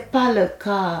c'est pas le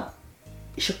cas,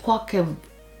 je crois que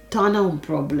tu en as un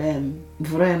problème,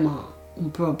 vraiment un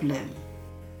problème.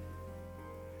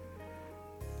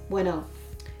 Bueno,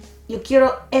 yo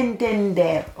quiero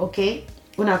entender, ¿ok?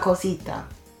 Una cosita.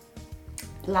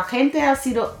 La gente ha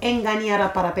sido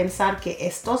engañada para pensar que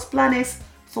estos planes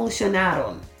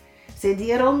funcionaron. Se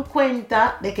dieron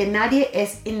cuenta de que nadie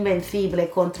es invencible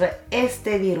contra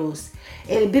este virus.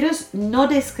 El virus no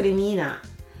discrimina,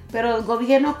 pero el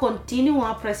gobierno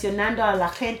continúa presionando a la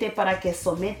gente para que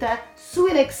someta su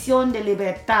elección de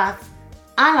libertad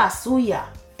a la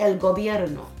suya, el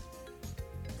gobierno.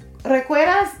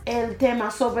 ¿Recuerdas el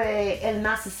tema sobre el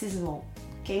narcisismo?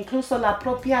 Que incluso la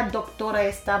propia doctora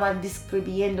estaba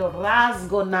describiendo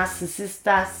rasgos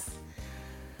narcisistas.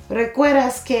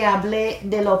 ¿Recuerdas que hablé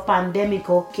de lo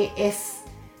pandémico que es?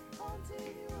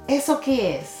 ¿Eso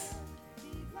qué es?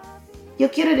 Yo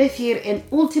quiero decir, en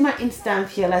última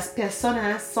instancia, las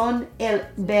personas son el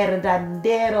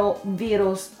verdadero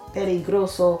virus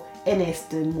peligroso en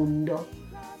este mundo.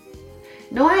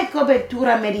 No hay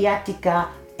cobertura mediática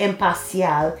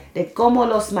imparcial de cómo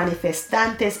los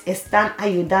manifestantes están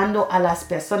ayudando a las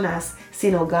personas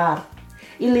sin hogar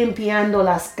y limpiando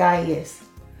las calles.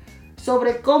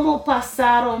 Sobre cómo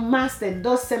pasaron más de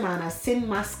 2 semanas sin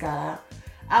máscara,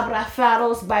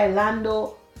 abrazados,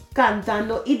 bailando,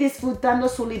 cantando y disfrutando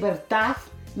su libertad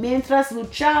mientras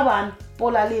luchaban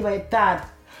por la libertad,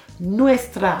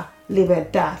 nuestra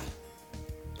libertad.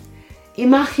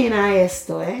 Imagina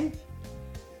esto,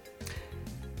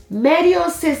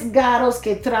 Medios sesgados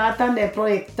que tratan de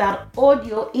proyectar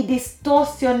odio y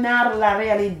distorsionar la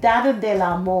realidad del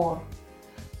amor,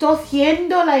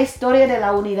 torciendo la historia de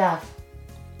la unidad.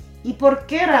 ¿Y por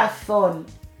qué razón?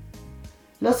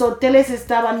 Los hoteles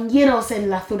estaban llenos en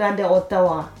la ciudad de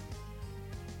Ottawa.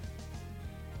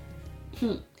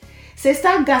 Se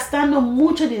está gastando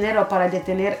mucho dinero para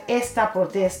detener esta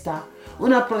protesta.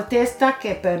 Una protesta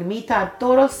que permita a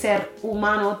todo ser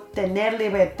humano tener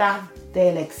libertad de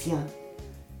elección.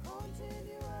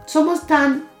 Somos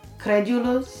tan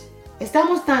crédulos,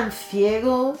 estamos tan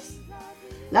ciegos.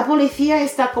 La policía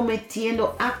está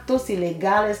cometiendo actos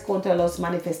ilegales contra los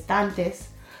manifestantes,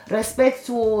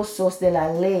 respetuosos de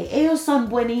la ley. Ellos son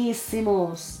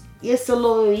buenísimos. Y eso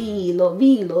lo vi.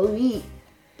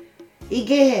 ¿Y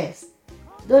qué es?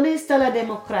 ¿Dónde está la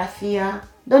democracia?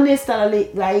 ¿Dónde está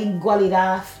la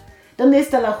igualdad? ¿Dónde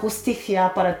está la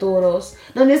justicia para todos?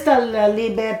 ¿Dónde está la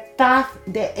libertad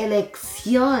de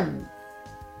elección?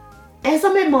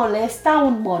 Eso me molesta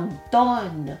un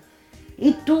montón.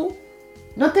 ¿Y tú?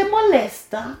 ¿No te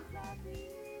molesta?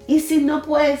 Y si no,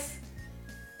 pues,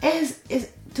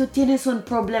 tú tienes un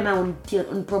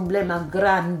problema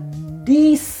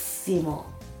grandísimo.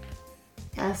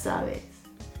 Ya sabes.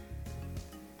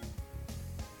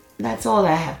 That's all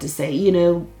I have to say. You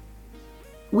know,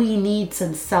 we need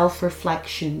some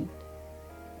self-reflection.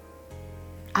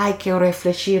 Hay que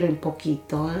reflexionar un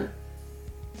poquito,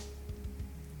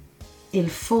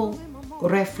 Il faut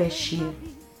réfléchir.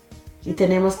 Y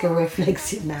tenemos que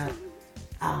reflexionar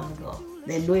algo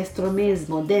de nuestro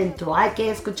mismo dentro. Hay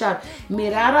que escuchar,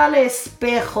 mirar al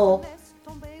espejo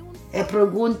y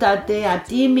pregúntate a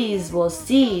ti mismo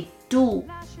si tú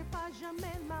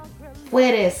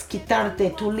puedes quitarte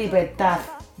tu libertad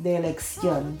de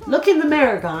elección. Look in the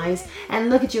mirror, guys, and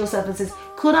look at yourself and says,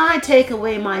 could I take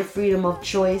away my freedom of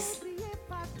choice?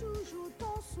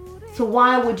 So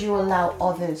why would you allow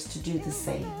others to do the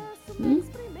same?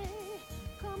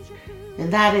 And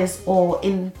that is all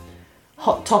in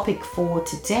Hot Topic for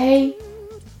today.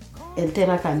 El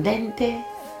tema candente.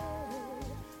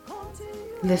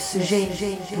 Le sujet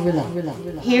brûlant.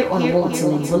 Here on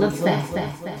Multilingual Affair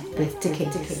with Takei.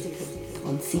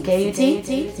 on CKUT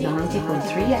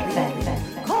 90.3 FM.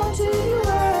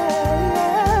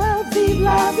 Vive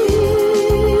la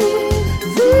vie,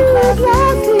 vive la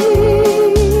vie.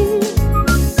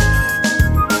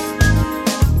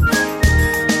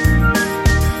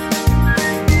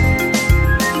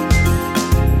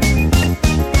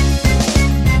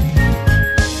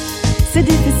 C'est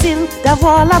difficile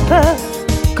d'avoir la peur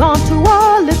quand tu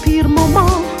as le pire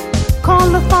moment. Quand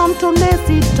le fantôme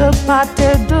n'hésite pas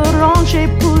te déranger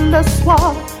pour le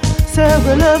soir, se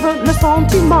relève le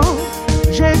sentiment.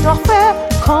 Je dois faire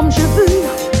comme je veux.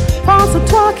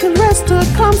 Pense-toi qu'il reste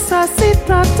comme ça si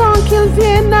t'attends qu'il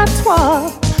vienne à toi.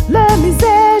 La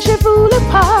misère, je voulais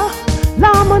pas.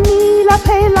 L'harmonie, la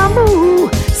paix, l'amour,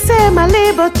 c'est ma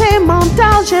liberté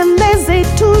mentale. Je les ai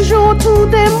toujours tout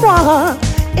de moi.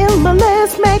 Il me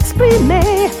laisse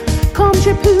m'exprimer comme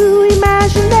j'ai pu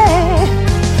imaginer.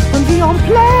 On vit en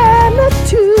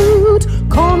plénitude,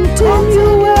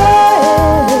 continuez,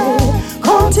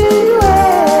 continuez,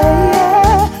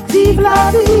 vive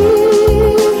la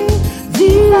vie,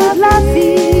 vive la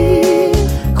vie,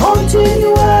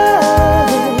 continuez,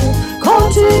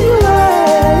 continuez,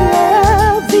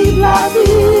 vive la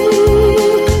vie,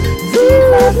 vive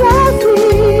la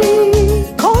vie,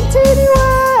 continuez.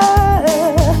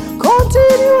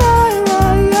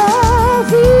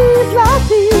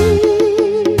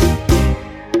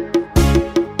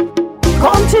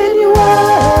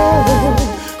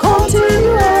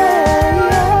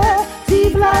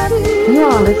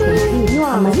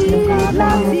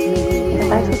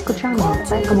 Estás escuchando a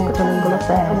Multilingual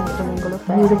Affair.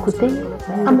 Vous écoutez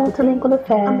a Multilingual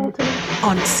Affair.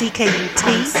 On CKUT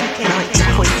 90.3 FM.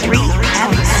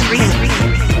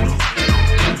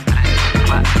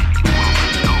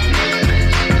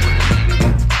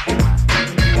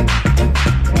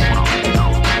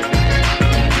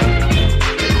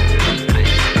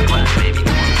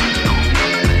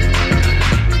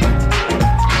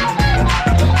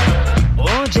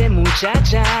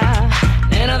 Muchacha,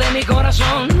 nena de mi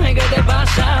corazón, ¿qué te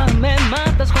pasa? Me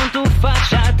matas con tu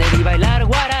facha. Te vi bailar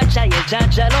guaracha y el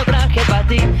chacha lo traje para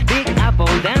ti. Big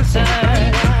Apple Dancer,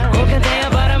 coquetea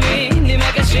para mí, dime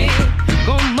que sí.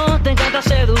 Cómo te encanta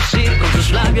seducir con tus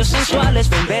labios sensuales.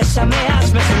 Ven, bésame,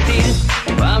 hazme sentir.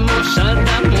 Vamos,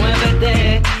 salta,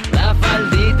 muévete, la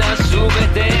faldita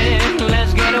súbete.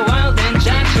 Let's get wild and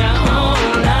cha-cha all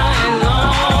night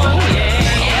long,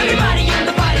 yeah. Everybody in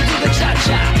the party do the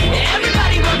cha-cha.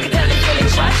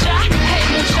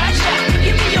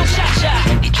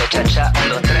 Cha-cha, un,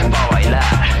 dos, tres pa' bailar.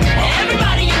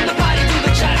 Everybody in the party do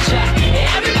the cha-cha.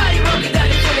 Everybody rock it down,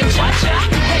 you feeling cha-cha.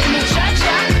 Hey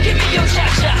muchacha, give me your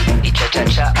cha-cha. Y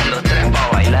cha-cha-cha, un, dos, tres pa'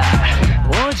 bailar.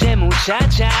 Oye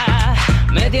muchacha,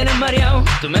 me tienes mareado,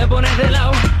 tú me pones de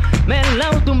lado. Me la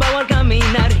tumbado al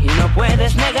caminar y no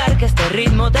puedes negar que este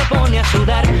ritmo te pone a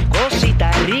sudar.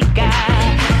 Cosita rica,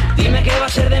 dime qué va a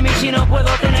ser de mí si no puedo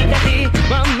tenerte a ti.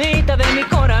 Mamita de mi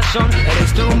corazón,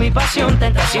 eres tú mi pasión,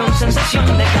 tentación, sensación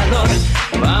de calor.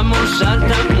 Vamos,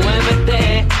 salta,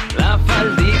 muévete, la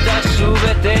faldita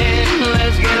súbete.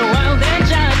 Let's get wild and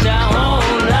cha-cha all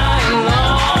night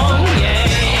long,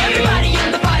 yeah. Everybody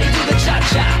in the party do the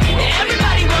cha-cha.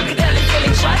 Everybody rock it down,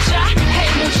 feeling cha-cha. Hey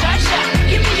muchacha,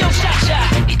 give me your cha-cha.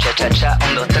 Y cha-cha-cha,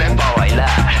 un, dos, tres pa' bailar.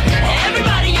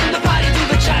 Everybody in the party do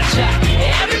the cha-cha.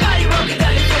 Everybody rock it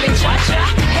down, feeling cha-cha.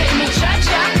 Hey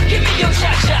muchacha, give me your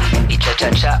cha-cha. Y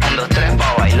cha-cha-cha, un, dos, tres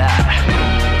pa' bailar.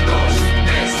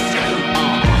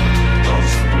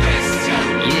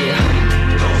 Yeah.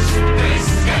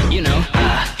 You know,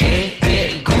 que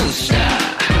te gusta.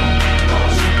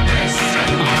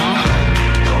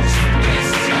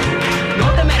 No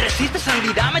te me resistes,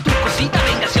 Sandy, dame tu cosita.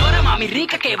 Véngase ahora, mami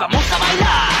rica, que vamos a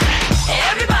bailar.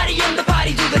 Everybody in the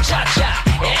party do the cha-cha.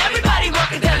 Everybody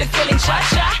rock it down, feeling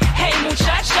cha-cha. Hey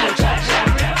muchacha,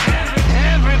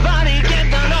 everybody get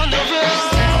down on the floor.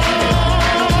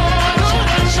 Do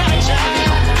the cha-cha.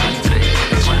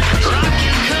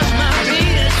 Rockin' 'cause my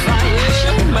beat is fire.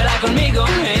 Baila conmigo,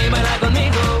 hey, baila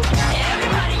conmigo.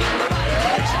 Everybody in the party do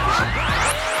the cha-cha.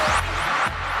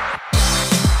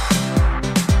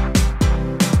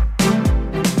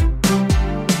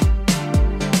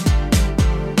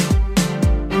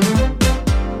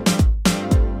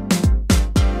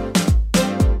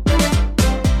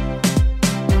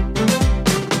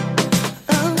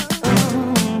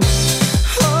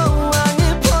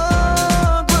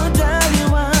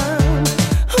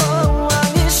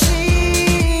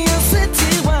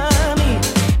 City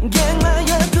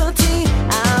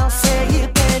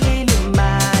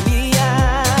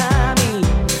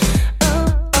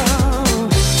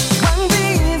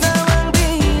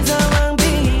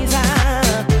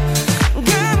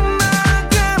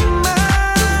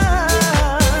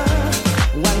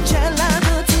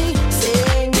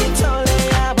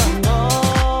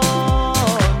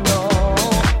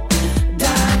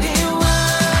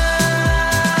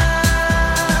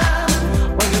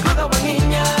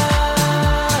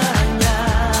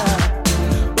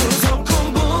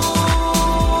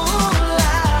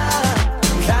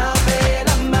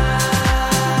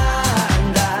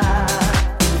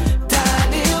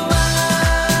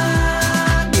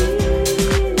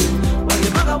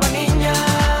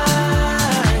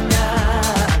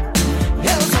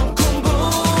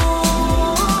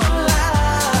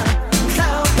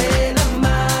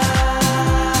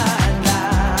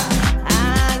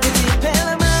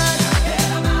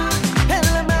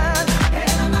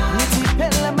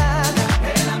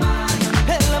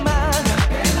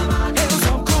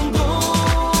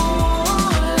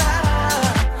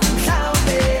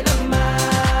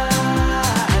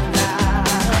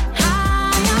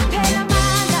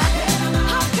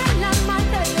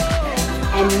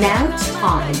Now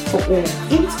time for all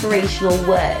inspirational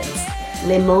words.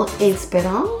 Les mots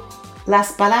inspirants,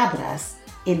 las palabras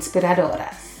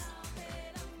inspiradoras.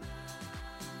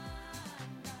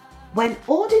 When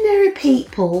ordinary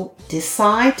people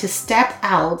decide to step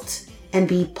out and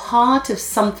be part of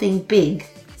something big,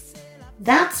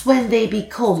 that's when they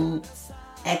become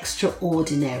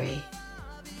extraordinary.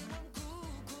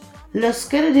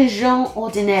 Lorsque des gens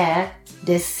ordinaires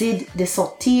décident de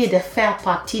sortir et de faire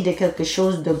partie de quelque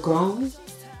chose de grand,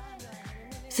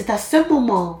 c'est à ce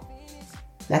moment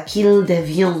là qu'ils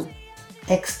deviennent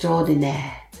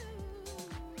extraordinaires.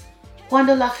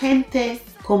 Cuando la gente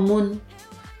común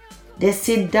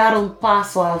decide dar un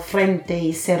paso al frente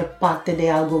y ser parte de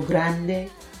algo grande,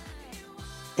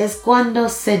 es cuando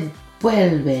se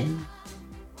vuelven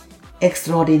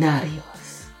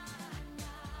extraordinarios.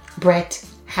 Bret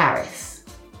Harris.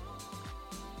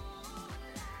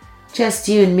 Just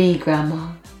you and me,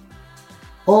 Grandma.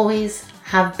 Always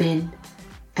have been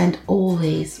and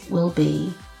always will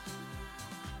be.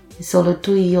 Y solo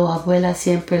tú y yo, abuela,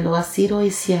 siempre lo ha sido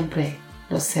y siempre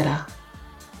lo será.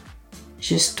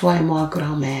 Juste toi et moi,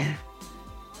 grand-mère.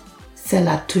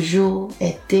 Cela a toujours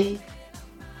été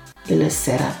et le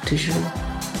sera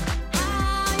toujours.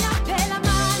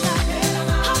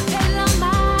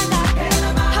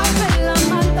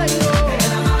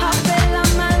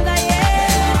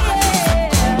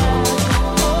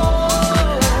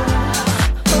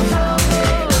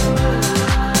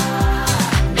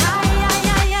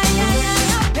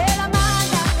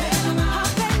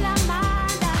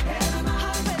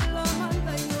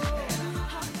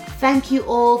 Thank you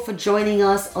all for joining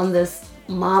us on this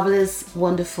marvelous,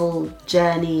 wonderful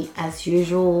journey as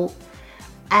usual.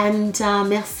 And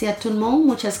merci à tout le monde.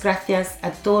 Muchas gracias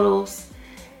a todos.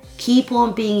 Keep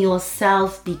on being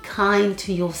yourself. Be kind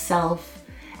to yourself.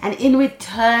 And in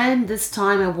return, this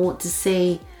time I want to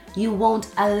say you won't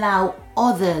allow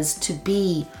others to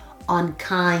be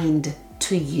unkind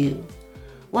to you.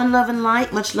 One love and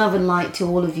light. Much love and light to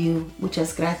all of you.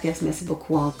 Muchas gracias. Merci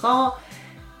beaucoup encore.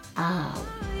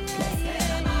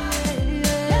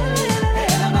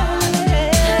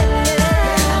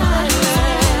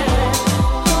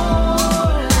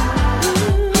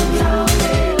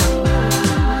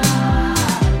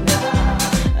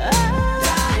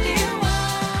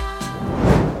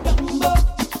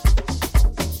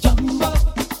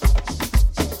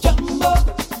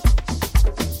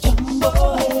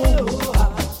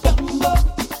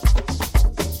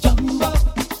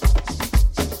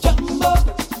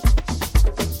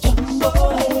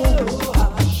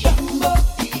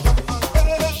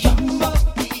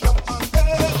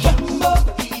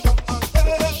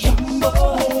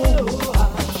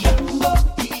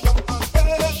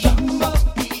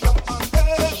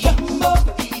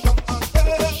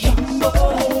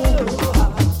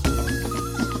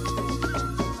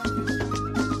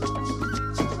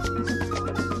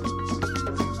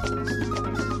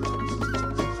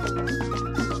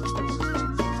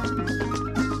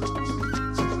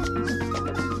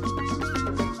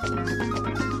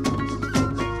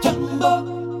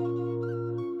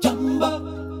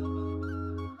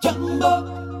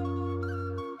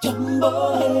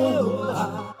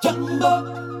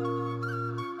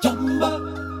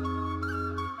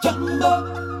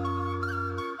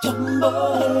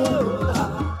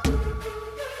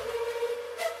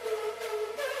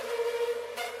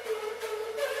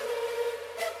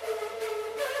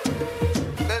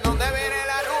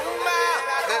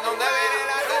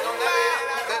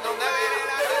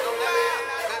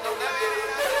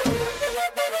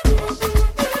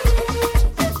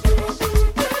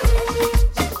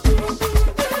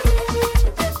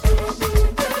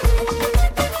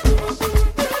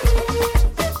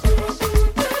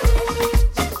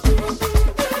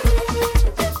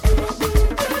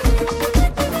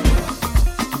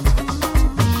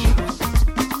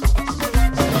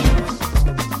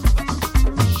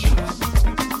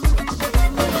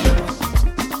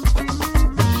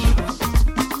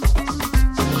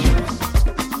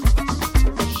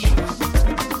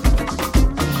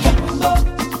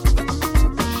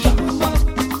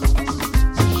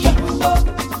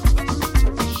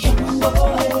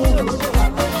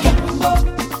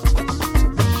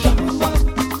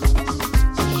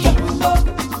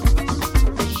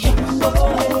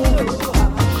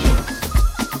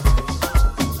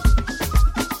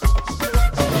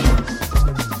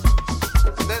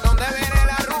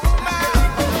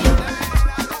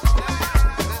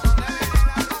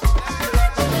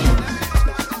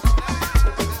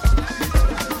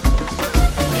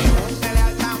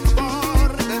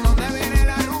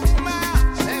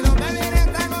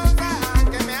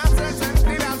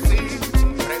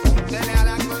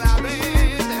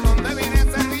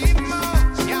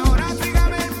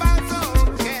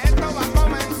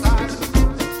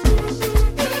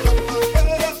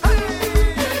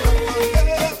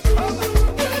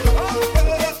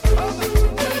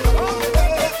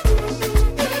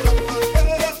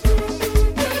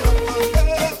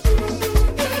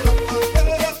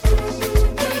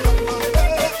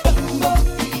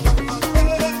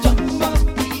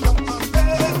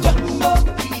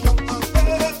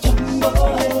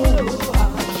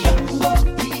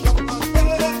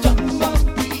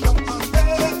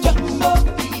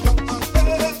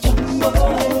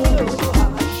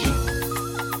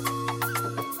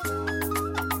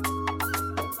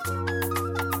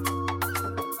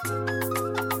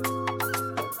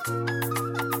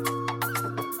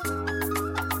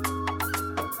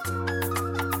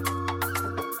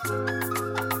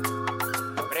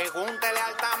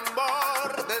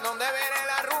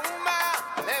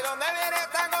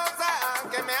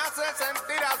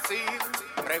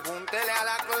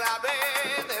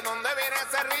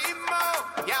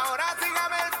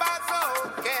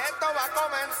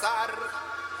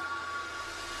 comenzar.